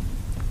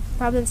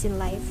problems in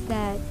life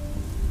that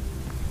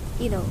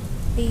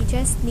they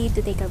just need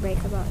to take a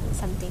break about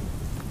something.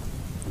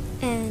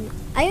 And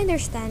I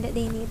understand that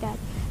they need that,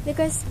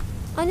 because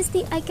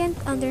honestly I can't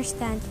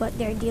understand what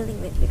they're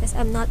dealing with, because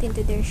I'm not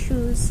into their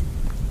shoes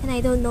and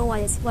I don't know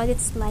what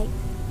it's like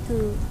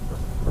to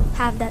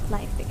have that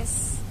life,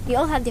 because we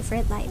all have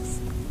different lives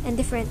and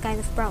different kind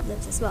of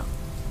problems as well.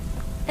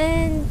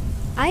 And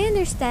I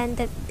understand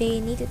that they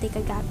need to take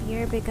a gap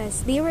year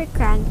because they were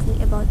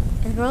cranky about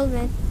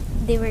enrollment,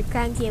 they were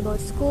cranky about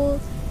school,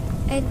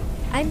 and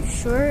I'm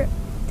sure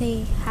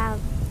they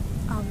have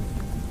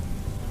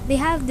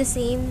the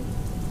same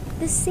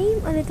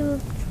a little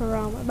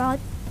trauma about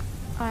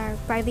our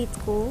private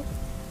school,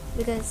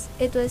 because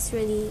it was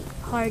really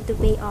hard to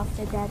pay off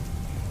the debt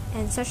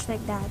and such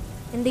like that.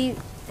 And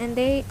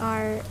they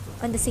are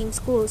on the same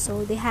school,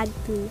 so they had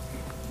to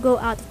go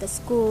out of the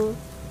school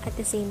at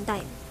the same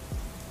time.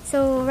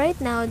 So right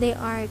now they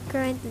are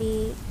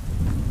currently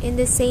in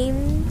the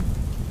same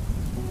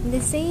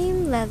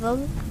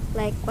level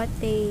like what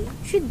they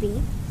should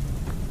be,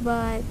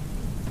 but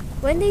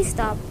when they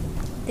stopped,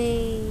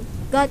 they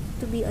got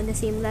to be on the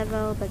same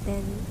level, but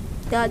then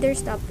the others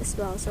stopped as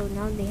well, so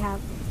now they have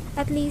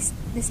at least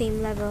the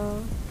same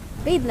level,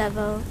 grade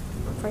level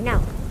for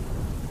now.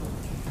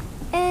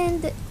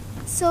 And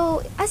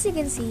so as you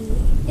can see,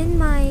 in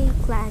my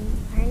clan,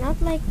 are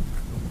not like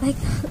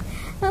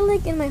not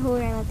like in my whole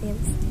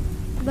relatives,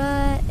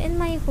 but in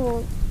my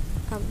whole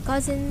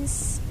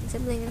cousins,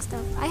 siblings and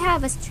stuff, I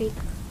have a streak.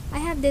 I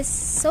have this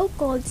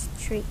so-called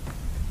streak,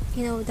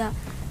 the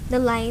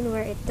line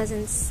where it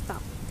doesn't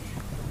stop.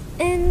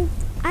 And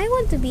I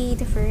want to be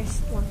the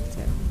first one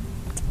to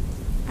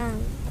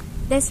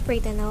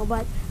desperate, I know,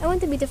 but I want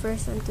to be the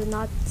first one to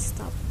not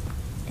stop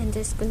and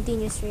just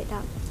continue straight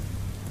up.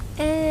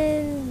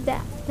 And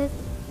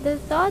the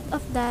thought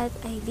of that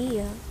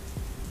idea,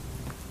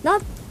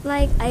 not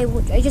like I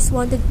just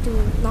wanted to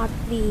not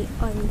be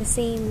on the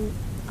same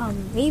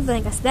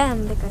wavelength as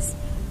them, because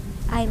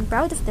I'm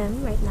proud of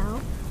them right now,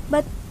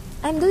 but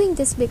I'm doing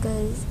this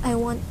because I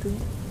want to.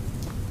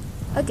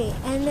 Okay,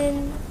 and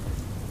then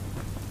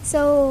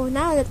so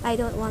now that I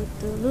don't want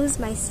to lose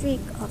my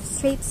streak of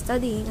straight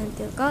studying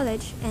until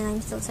college, and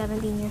I'm still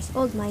 17 years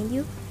old, mind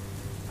you,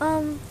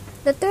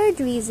 the third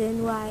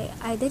reason why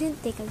I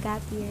didn't take a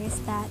gap year is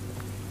that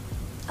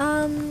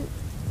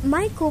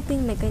my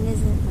coping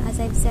mechanism, as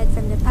I've said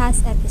from the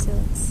past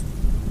episodes,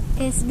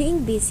 is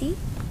being busy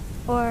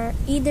or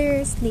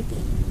either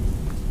sleeping.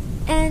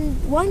 And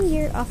 1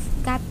 year of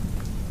gap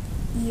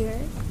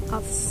year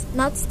of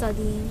not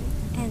studying,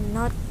 and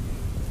not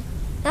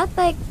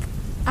like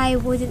I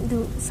wouldn't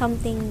do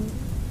something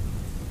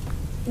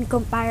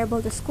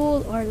incomparable to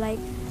school or like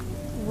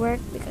work,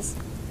 because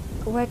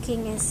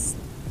working is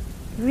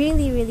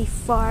really really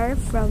far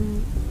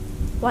from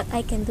what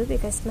I can do,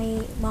 because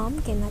my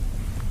mom cannot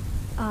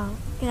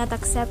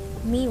accept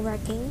me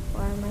working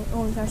or my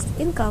own source of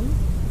income,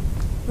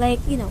 like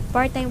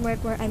part-time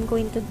work where I'm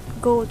going to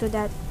go to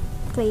that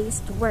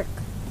place to work.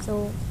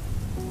 So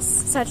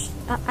such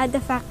add the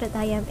fact that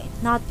I am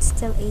not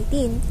still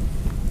 18,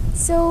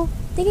 so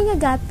taking a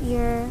gap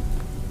year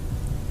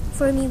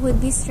for me would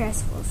be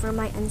stressful for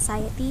my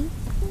anxiety,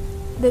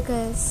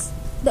 because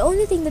the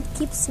only thing that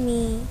keeps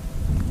me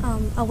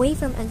away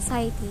from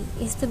anxiety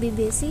is to be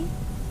busy,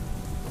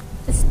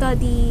 to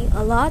study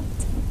a lot,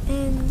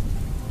 and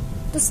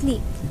to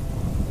sleep.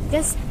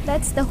 Just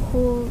that's the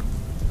whole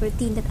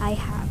routine that I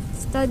have: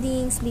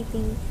 studying,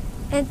 sleeping,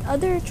 and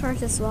other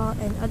chores as well,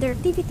 and other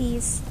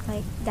activities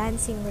like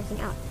dancing,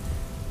 working out,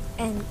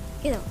 and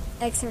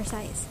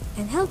exercise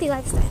and healthy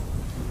lifestyle.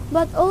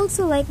 But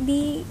also like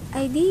the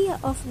idea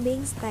of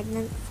being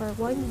stagnant for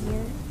 1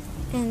 year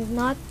and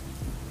not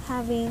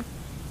having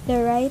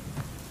the right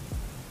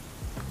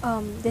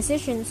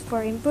decisions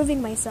for improving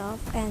myself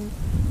and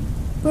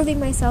proving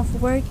myself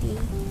worthy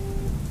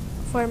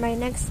for my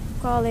next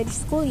college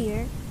school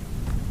year,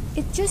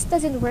 it just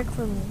doesn't work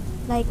for me.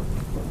 Like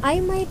I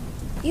might,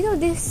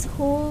 this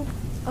whole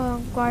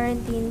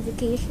quarantine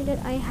vacation that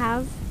I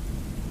have,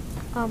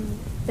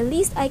 the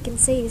least I can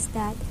say is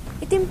that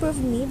it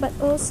improved me, but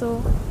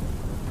also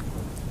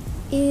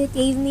it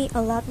gave me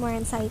a lot more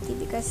anxiety,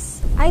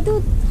 because I'm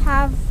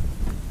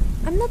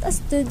not a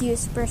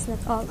studious person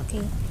at all,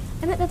 okay?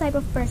 I'm not the type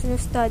of person who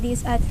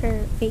studies at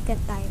her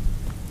vacant time,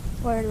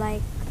 or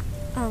like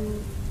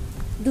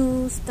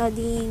do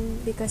studying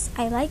because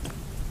I like it.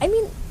 I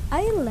mean,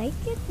 I like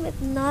it,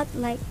 but not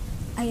like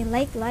I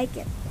like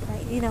it,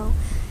 right?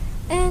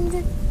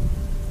 And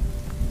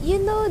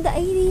the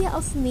idea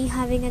of me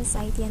having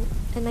anxiety and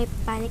my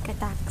panic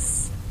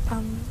attacks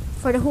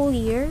for the whole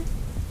year,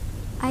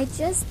 I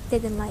just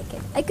didn't like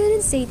it. I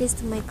couldn't say this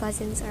to my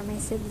cousins or my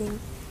sibling,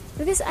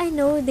 because I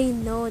know they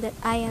know that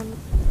I am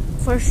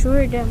for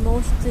sure the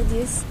most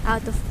studious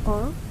out of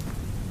all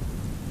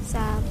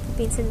sa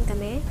pinsan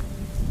kami.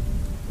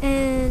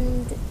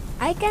 And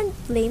I can't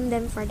blame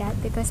them for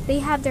that because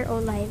they have their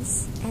own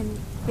lives and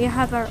we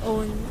have our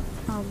own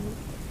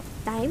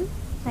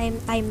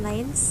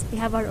timelines. We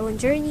have our own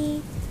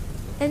journey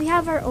and we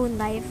have our own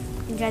life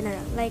in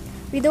general. Like,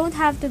 we don't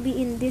have to be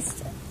in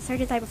this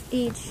certain type of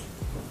age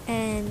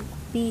and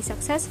be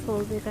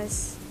successful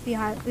because we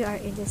are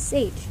in this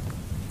age.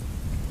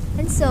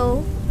 And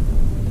so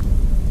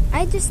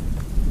I just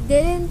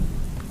didn't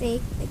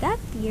take the gap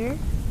year,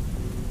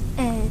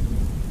 and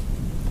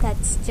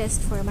that's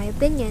just for my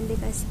opinion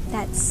because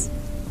that's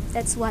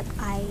what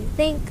I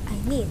think I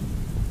need.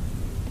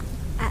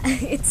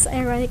 It's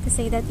ironic to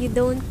say that you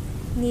don't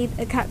need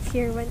a gap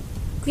year when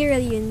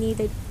clearly you need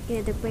a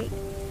break.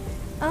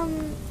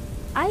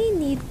 I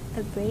need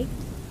a break,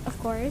 of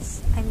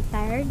course. I'm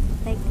tired.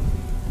 Like,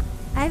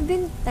 I've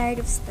been tired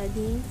of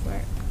studying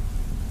for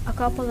a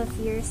couple of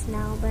years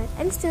now, but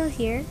I'm still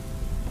here.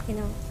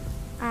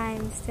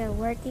 I'm still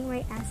working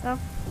my ass off.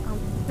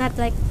 Not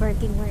like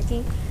working.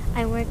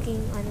 I'm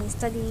working on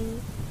studying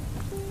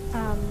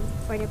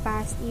for the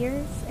past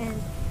years,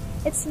 and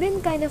it's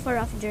been kind of a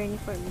rough journey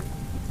for me.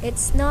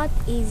 It's not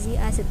easy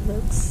as it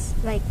looks,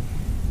 like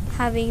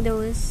having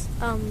those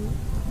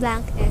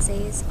blank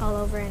essays all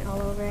over and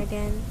all over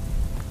again.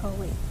 Oh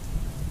wait,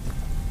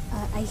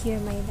 I hear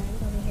my dad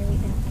over here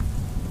right now.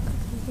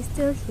 Okay, he's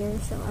still here,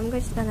 so I'm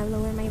just gonna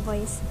lower my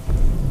voice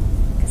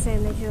kasi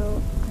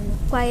medyo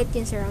quiet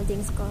yung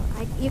surroundings ko.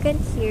 You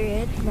can hear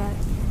it, but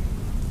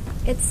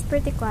it's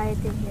pretty quiet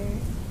in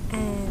here,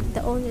 and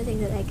the only thing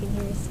that I can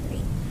hear is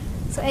rain.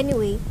 So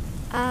anyway,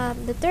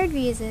 the third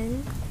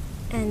reason,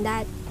 and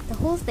that the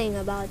whole thing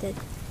about it,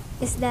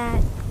 is that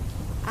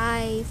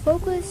I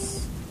tend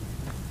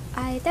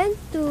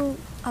to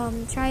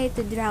try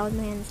to drown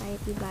my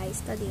anxiety by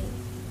studying,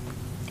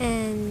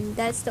 and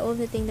that's the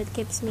only thing that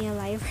keeps me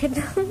alive right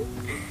now.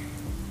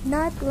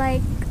 Not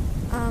like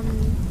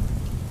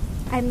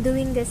I'm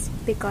doing this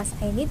because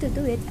I need to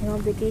do it, I'm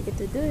obligated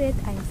to do it,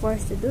 I'm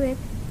forced to do it.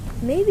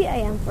 Maybe I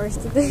am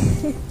forced to do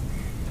it,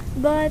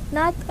 but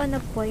not on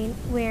a point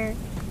where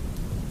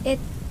it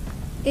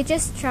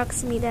just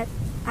strikes me that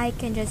I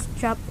can just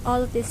drop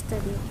all of this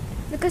studying.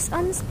 Because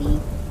honestly,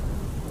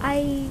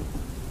 I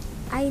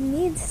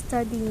need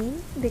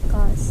studying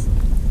because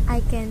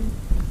I can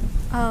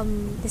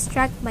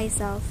distract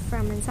myself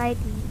from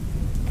anxiety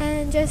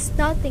and just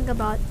not think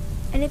about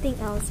anything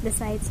else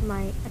besides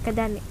my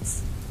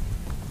academics.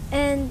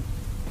 And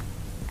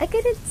I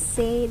couldn't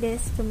say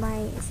this to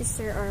my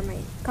sister or my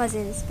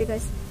cousins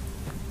because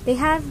they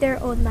have their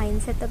own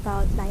mindset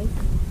about life.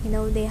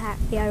 They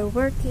are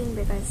working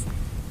because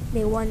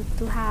they want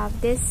to have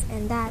this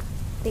and that.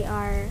 They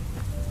are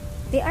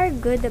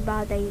good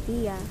about the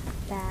idea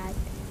that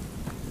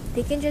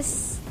they can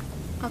just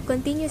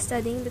continue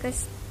studying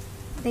because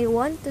they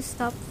want to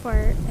stop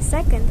for a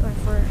second or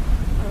for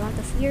a lot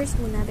of years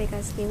muna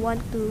because they want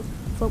to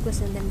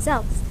focus on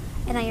themselves.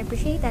 And I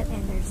appreciate that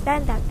and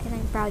understand that, and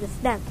I'm proud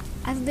of them.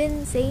 I've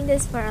been saying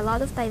this for a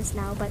lot of times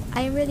now, but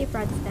I'm really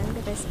proud of them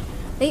because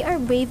they are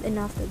brave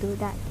enough to do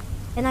that,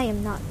 and I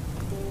am not.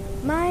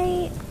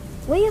 My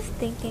way of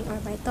thinking or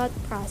my thought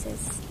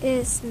process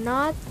is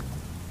not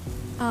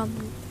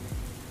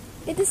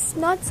it is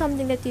not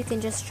something that you can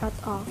just shut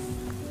off.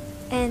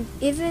 And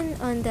even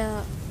on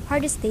the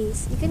hardest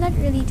days, you cannot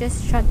really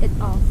just shut it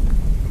off.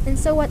 And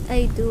so what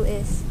I do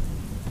is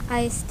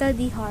I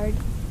study hard.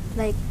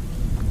 Like,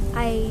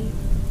 I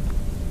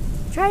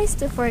try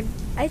to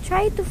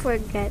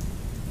forget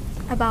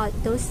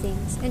about those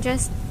things and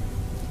just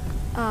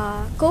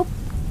cope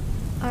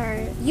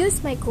or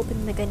use my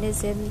coping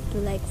mechanism to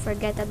like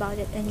forget about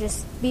it and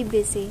just be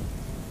busy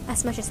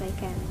as much as I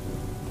can.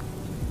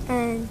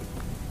 And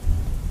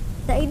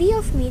the idea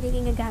of me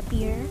taking a gap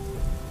year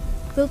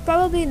will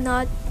probably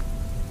not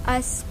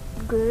as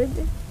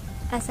good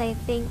as I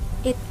think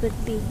it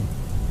would be,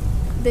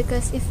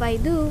 because if I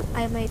do,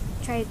 I might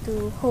try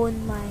to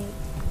hone my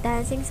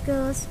dancing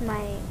skills,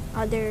 my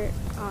other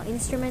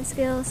instrument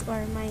skills,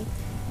 or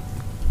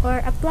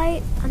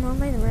apply an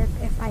online work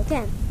if I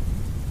can.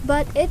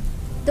 But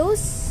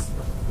those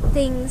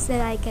things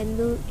that I can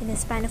do in a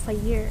span of a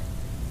year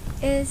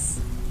is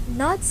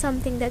not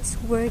something that's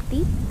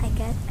worthy,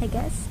 I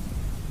guess,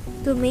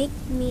 to make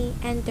me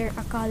enter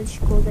a college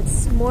school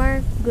that's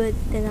more good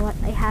than what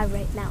I have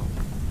right now.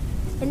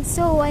 And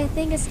so I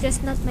think it's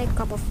just not my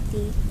cup of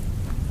tea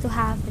to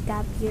have a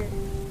gap year.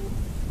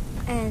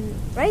 And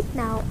right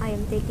now I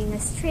am taking a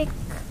straight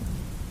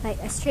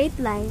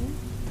line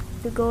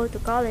to go to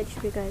college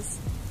because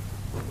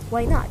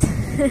why not?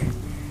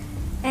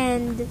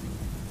 And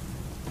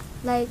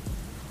like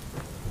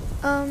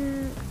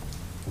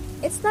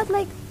it's not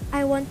like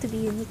I want to be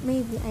unique.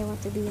 Maybe I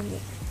want to be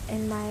unique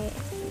in my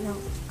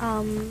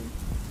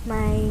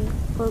my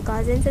whole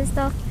cousins and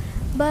stuff,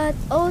 but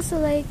also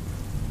like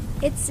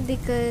it's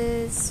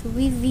because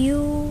we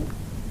view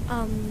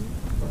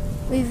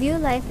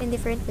life in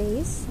different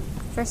ways,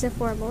 first and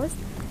foremost,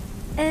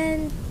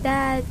 and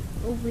that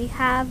we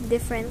have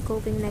different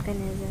coping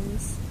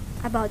mechanisms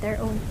about our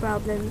own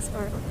problems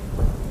or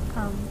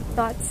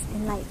thoughts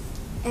in life,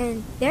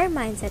 and their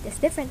mindset is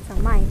different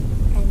from mine.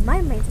 and my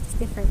mindset is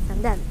different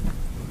from them.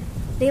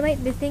 They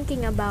might be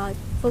thinking about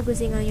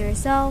focusing on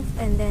yourself,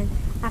 and then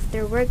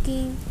after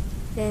working,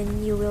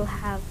 then you will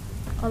have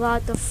a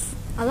lot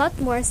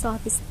more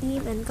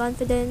self-esteem and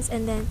confidence,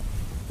 and then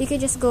you can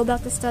just go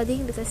back to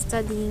studying, because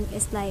studying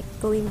is like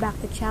going back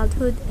to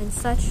childhood and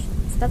such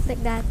stuff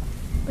like that.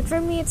 But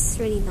for me, it's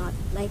really not.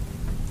 Like,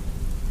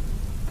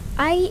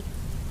 I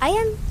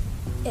am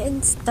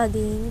in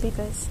studying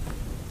because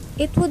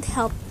it would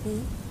help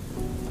me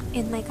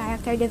in my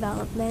character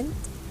development,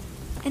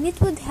 and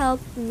it would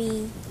help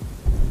me.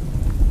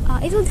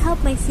 It would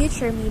help my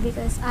future me,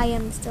 because I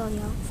am still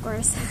young, of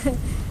course,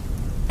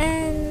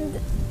 and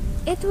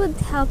it would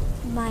help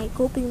my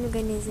coping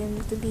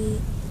mechanism to be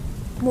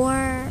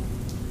more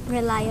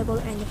reliable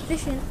and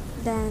efficient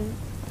than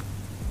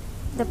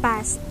the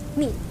past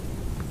me,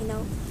 you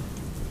know.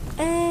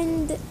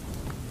 And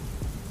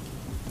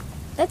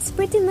that's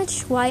pretty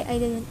much why I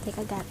didn't take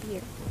a gap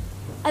year.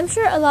 I'm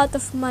sure a lot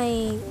of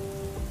my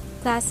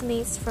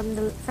classmates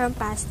from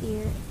past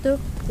year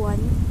took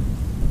one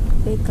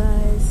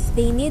because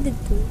they needed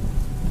to,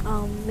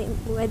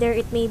 whether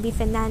it may be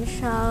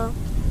financial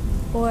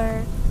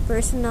or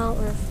personal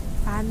or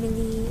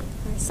family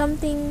or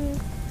something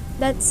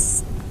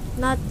that's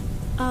not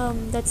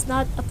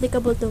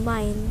applicable to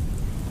mine.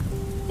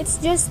 It's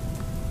just,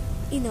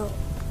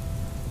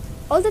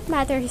 all that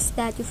matters is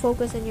that you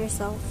focus on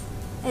yourself,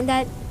 and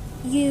that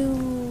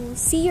you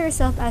see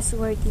yourself as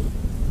worthy,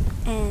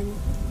 and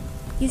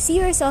you see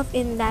yourself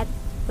in that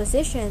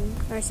position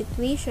or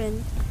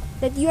situation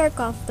that you are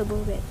comfortable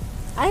with.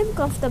 I'm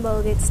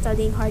comfortable with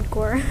studying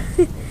hardcore.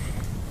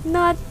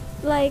 Not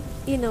like,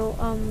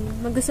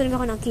 magustuhan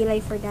ako ng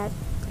kilay for that.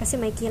 Kasi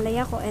may kilay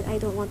ako and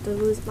I don't want to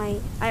lose my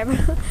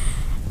eyebrow.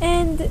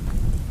 And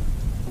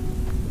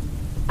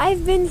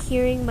I've been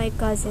hearing my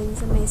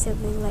cousins and my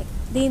sibling, like,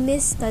 they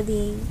miss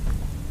studying.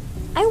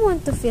 I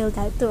want to feel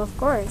that too, of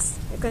course,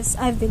 because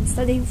I've been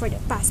studying for the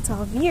past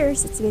 12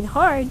 years. It's been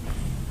hard.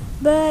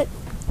 But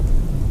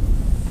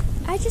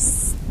I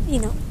just,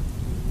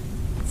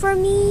 for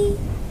me,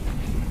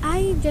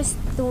 I just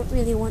don't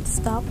really want to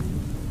stop.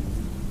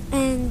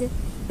 And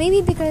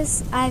maybe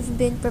because I've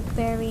been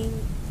preparing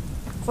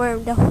for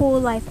the whole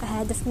life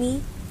ahead of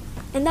me,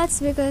 and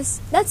that's because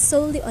that's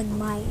solely on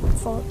my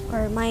fault,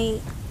 or my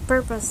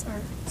purpose,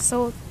 or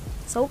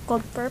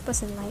so-called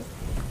purpose in life,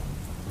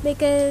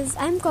 because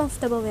I'm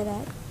comfortable with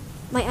that.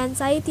 My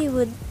anxiety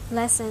would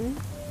lessen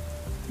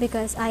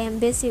because I am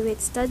busy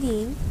with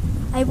studying.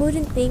 I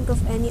wouldn't think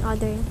of any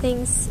other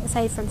things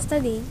aside from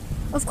studying.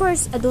 Of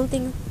course,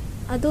 adulting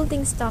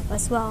stuff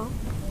as well,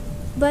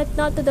 but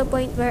not to the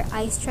point where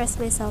I stress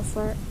myself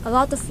for a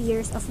lot of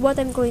years of what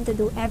I'm going to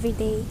do every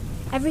day.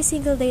 Every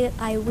single day that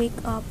I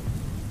wake up,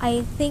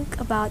 I think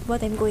about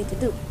what I'm going to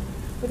do.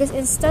 Because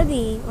in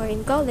studying, or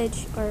in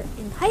college, or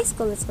in high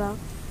school as well,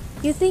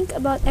 you think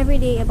about every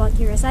day about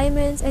your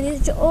assignments, and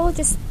it's all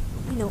just,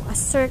 a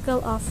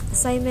circle of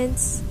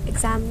assignments,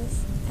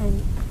 exams,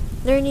 and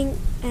learning,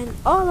 and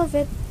all of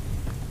it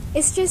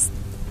is just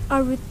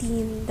a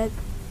routine that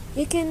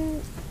you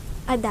can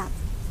adapt.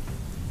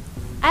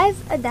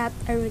 I've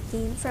adapted a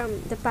routine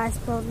from the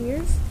past 12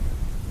 years,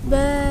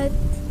 but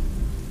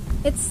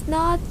it's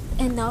not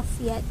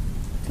enough yet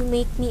to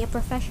make me a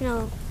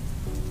professional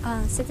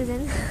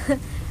citizen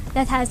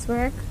that has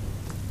work.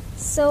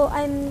 So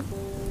I'm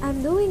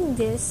doing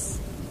this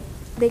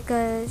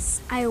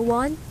because I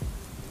want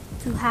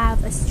to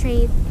have a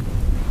straight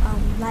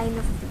line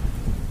of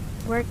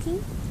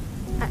working.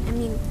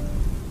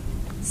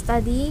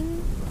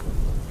 Studying,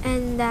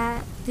 and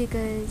that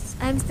because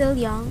I'm still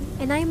young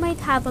and I might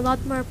have a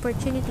lot more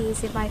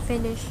opportunities if I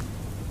finish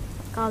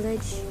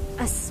college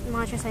as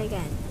much as I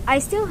can. I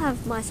still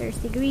have master's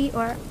degree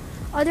or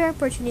other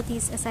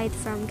opportunities aside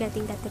from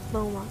getting that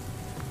diploma,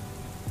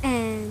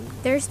 and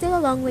there's still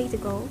a long way to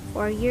go.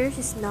 4 years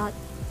is not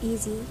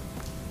easy,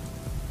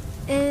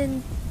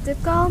 and the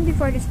calm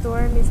before the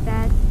storm is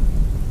that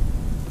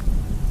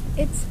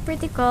it's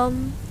pretty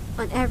calm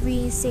on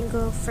every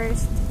single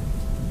first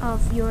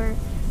of your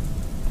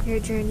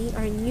journey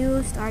or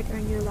new start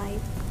or new life,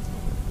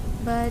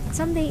 but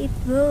someday it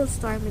will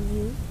storm on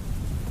you,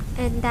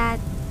 and that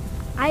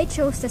I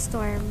chose the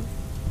storm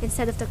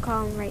instead of the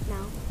calm right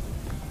now.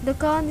 The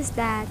calm is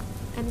that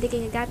I'm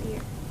taking a gap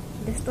year.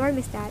 The storm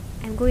is that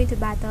I'm going to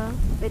battle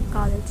with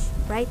college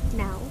right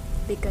now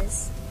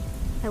because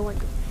I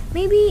want to.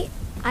 Maybe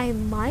I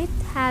might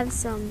have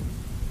some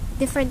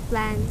different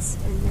plans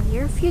in the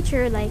near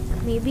future, like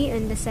maybe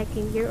in the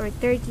second year or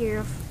third year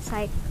of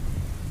psych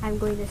I'm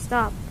going to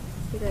stop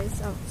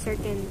because of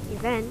certain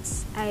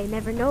events. I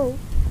never know.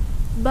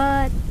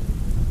 But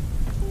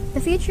the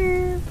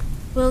future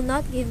will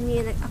not give me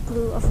a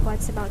clue of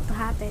what's about to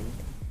happen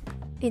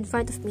in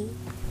front of me.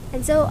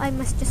 And so I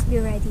must just be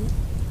ready.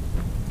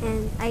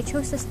 And I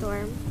chose the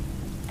storm,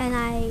 and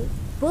I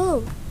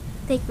will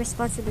take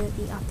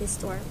responsibility of this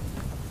storm.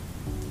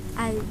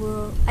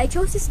 I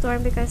chose this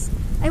storm because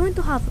I want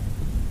to have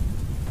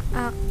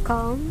a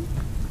calm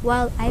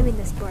while I'm in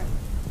the storm.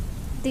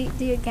 Do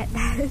you get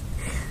that?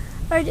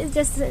 or it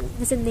just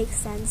doesn't make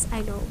sense.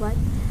 I know, but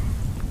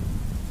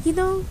you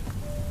know,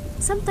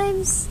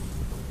 sometimes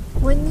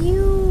when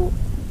you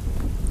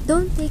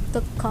don't take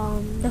the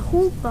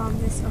whole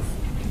calmness of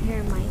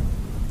your mind,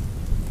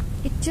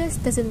 it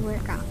just doesn't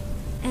work out.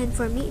 And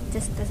for me, it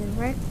just doesn't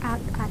work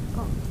out at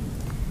all.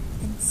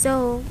 And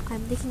so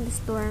I'm taking the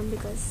storm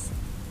because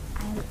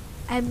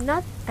I'm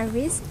not a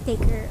risk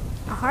taker,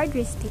 a hard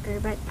risk taker,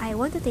 but I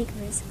want to take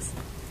risks,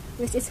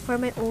 which is for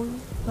my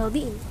own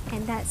well-being,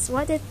 and that's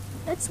what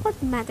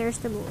matters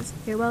the most: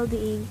 your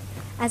well-being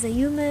as a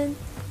human,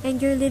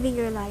 and you're living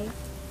your life,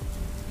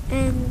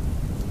 and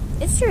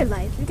it's your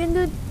life. You can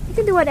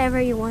do whatever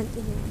you want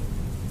in your life.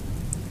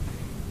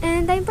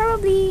 And I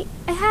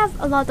have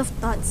a lot of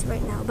thoughts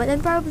right now, but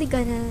I'm probably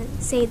gonna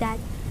say that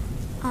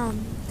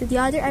to the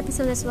other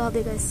episode as well,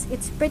 because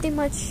it's pretty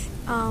much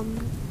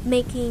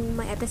making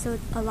my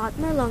episode a lot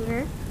more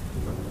longer,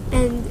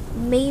 and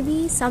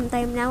maybe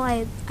sometime now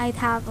I'd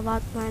have a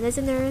lot more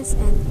listeners,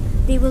 and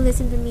they will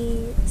listen to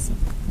me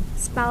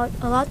spout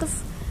a lot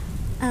of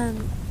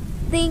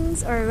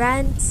things or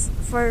rants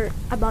for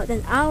about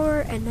an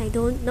hour, and I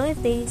don't know if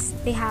they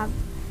have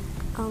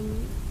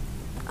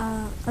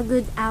a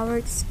good hour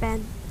to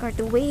spend or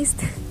to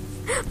waste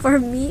for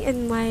me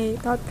and my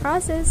thought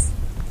process.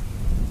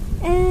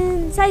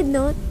 And side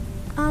note,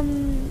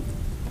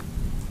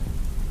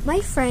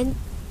 my friend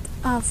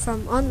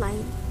from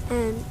online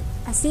and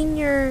a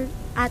senior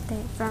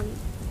ate from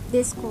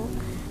this school,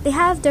 they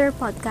have their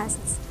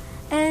podcasts.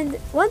 And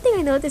one thing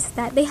I noticed is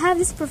that they have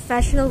this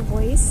professional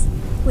voice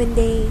when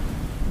they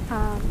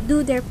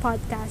do their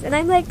podcast. And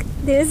I'm like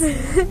this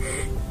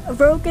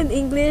broken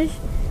English,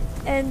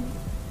 and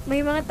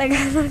may mga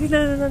Tagalog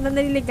na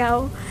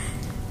naliligaw.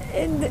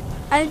 And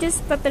I'm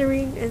just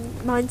stuttering and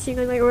munching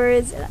on my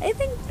words. I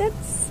think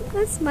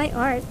that's my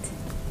art.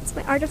 It's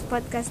my art of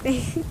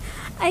podcasting.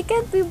 I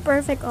can't be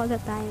perfect all the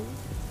time.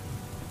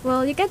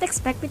 Well, you can't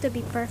expect me to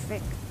be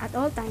perfect at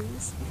all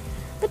times.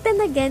 But then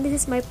again, this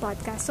is my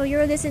podcast, so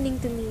you're listening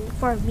to me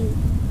for me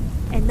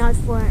and not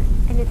for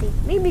anything.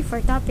 Maybe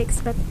for topics,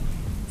 but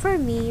for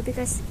me,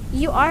 because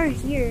you are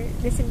here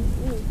listening to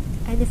me.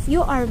 And if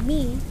you are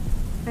me,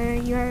 or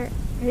you're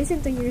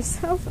listening to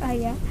yourself,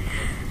 yeah,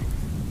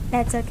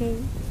 that's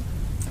okay.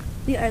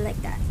 We are like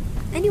that.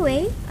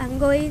 Anyway, I'm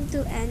going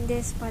to end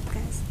this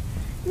podcast.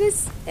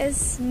 This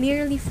is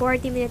nearly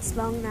 40 minutes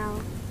long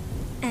now.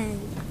 And,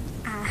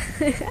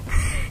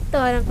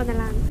 tawaran ko na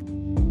lang.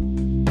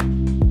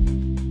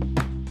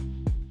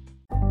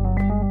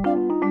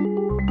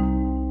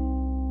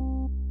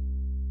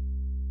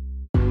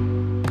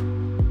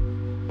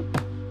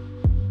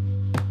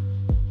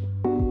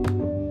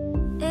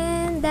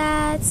 And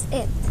that's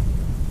it.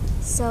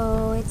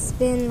 So, it's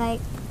been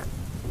like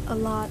a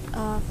lot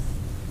of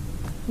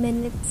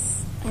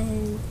minutes,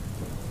 and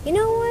you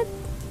know what?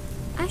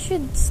 I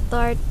should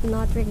start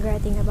not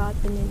regretting about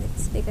the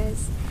minutes,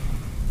 because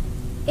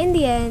in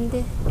the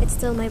end, it's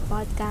still my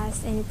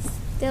podcast and it's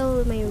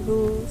still my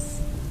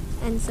rules.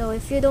 And so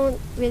if you don't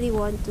really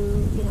want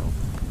to,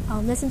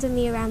 listen to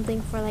me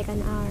rambling for like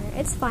an hour,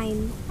 it's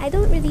fine. I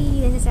don't really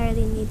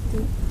necessarily need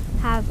to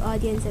have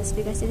audiences,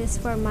 because it is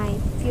for my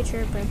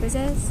future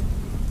purposes.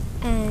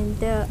 And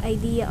the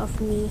idea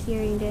of me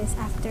hearing this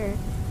after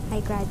I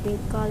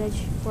graduate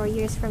college 4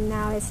 years from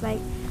now is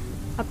like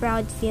a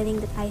proud feeling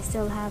that I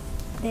still have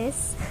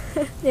this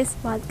this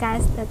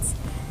podcast that's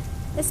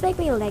like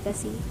my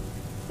legacy.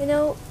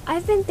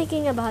 I've been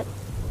thinking about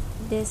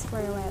this for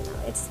a while now.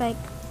 It's like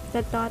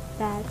the thought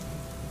that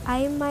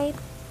I might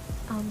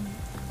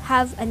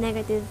have a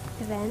negative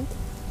event.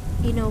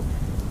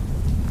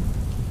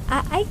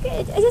 I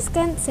just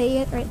can't say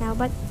it right now,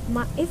 but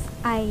if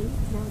I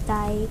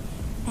die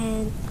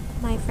and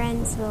my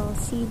friends will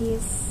see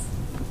this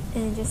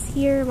and just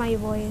hear my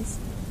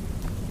voice,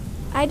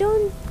 I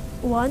don't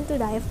want to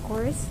die, of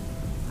course.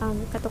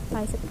 Katok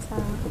tayo sa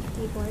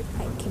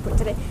keyboard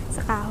today,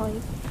 sa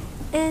kahoy.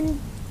 And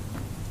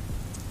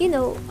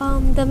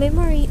the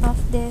memory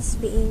of this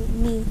being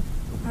me,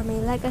 or my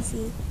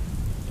legacy,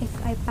 if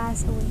I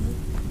pass away,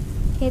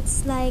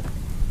 it's like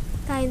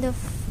kind of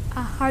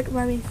a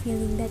heartwarming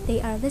feeling that they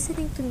are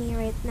listening to me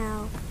right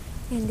now,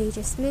 and they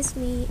just miss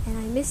me, and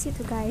I miss you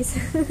too, guys.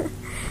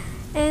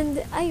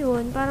 And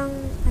ayun, parang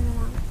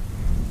lang.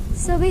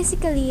 So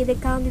basically, the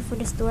Calm Before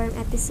the Storm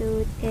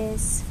episode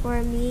is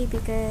for me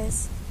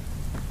because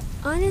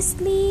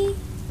honestly,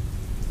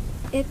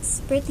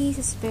 it's pretty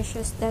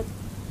suspicious that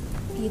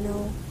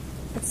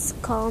it's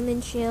calm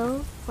and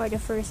chill for the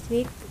first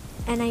week,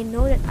 and I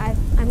know that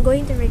I'm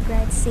going to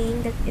regret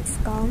saying that it's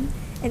calm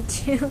and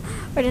chill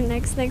for the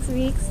next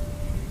weeks.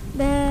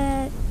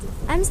 But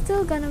I'm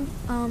still gonna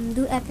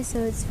do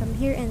episodes from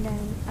here and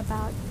then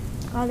about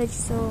college.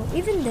 So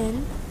even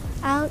then,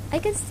 I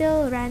can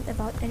still rant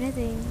about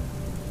anything.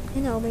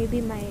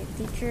 Maybe my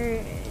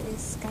teacher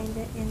is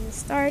kinda in the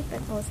start,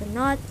 but also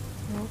not.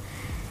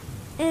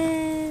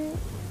 And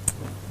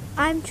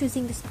I'm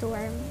choosing the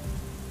storm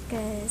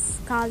because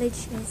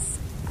college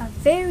is a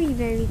very,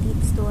 very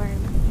deep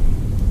storm.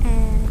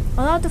 And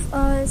A lot of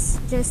us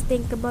just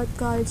think about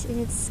college and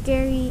it's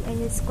scary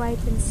and it's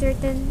quite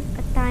uncertain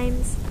at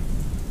times.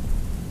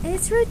 And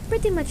it's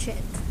pretty much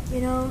it.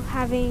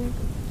 Having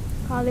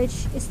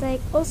college is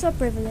like also a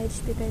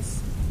privilege because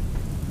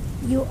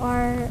you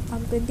are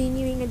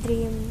continuing a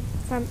dream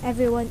from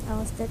everyone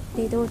else that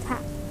they don't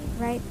have,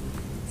 right?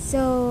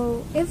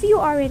 So if you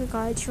are in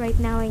college right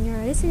now and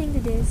you're listening to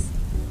this,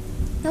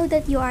 know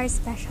that you are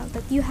special,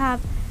 that you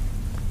have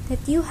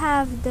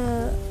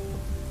the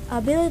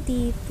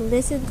ability to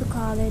listen to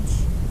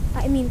college,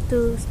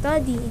 to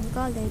study in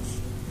college,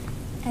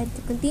 and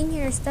to continue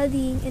your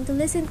studying and to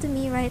listen to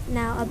me right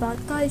now about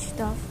college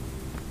stuff.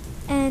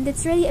 And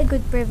it's really a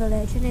good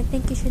privilege, and I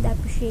think you should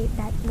appreciate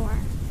that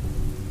more.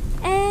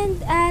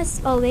 And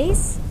as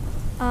always,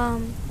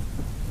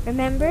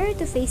 remember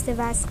to face the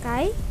vast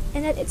sky,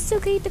 and that it's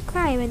okay to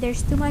cry when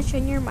there's too much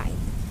on your mind.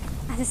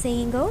 As the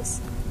saying goes,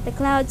 the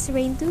clouds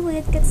rain too when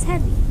it gets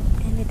heavy,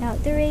 and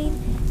without the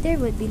rain, there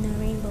would be no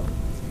rainbow.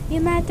 You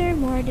matter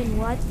more than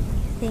what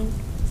you think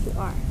you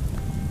are.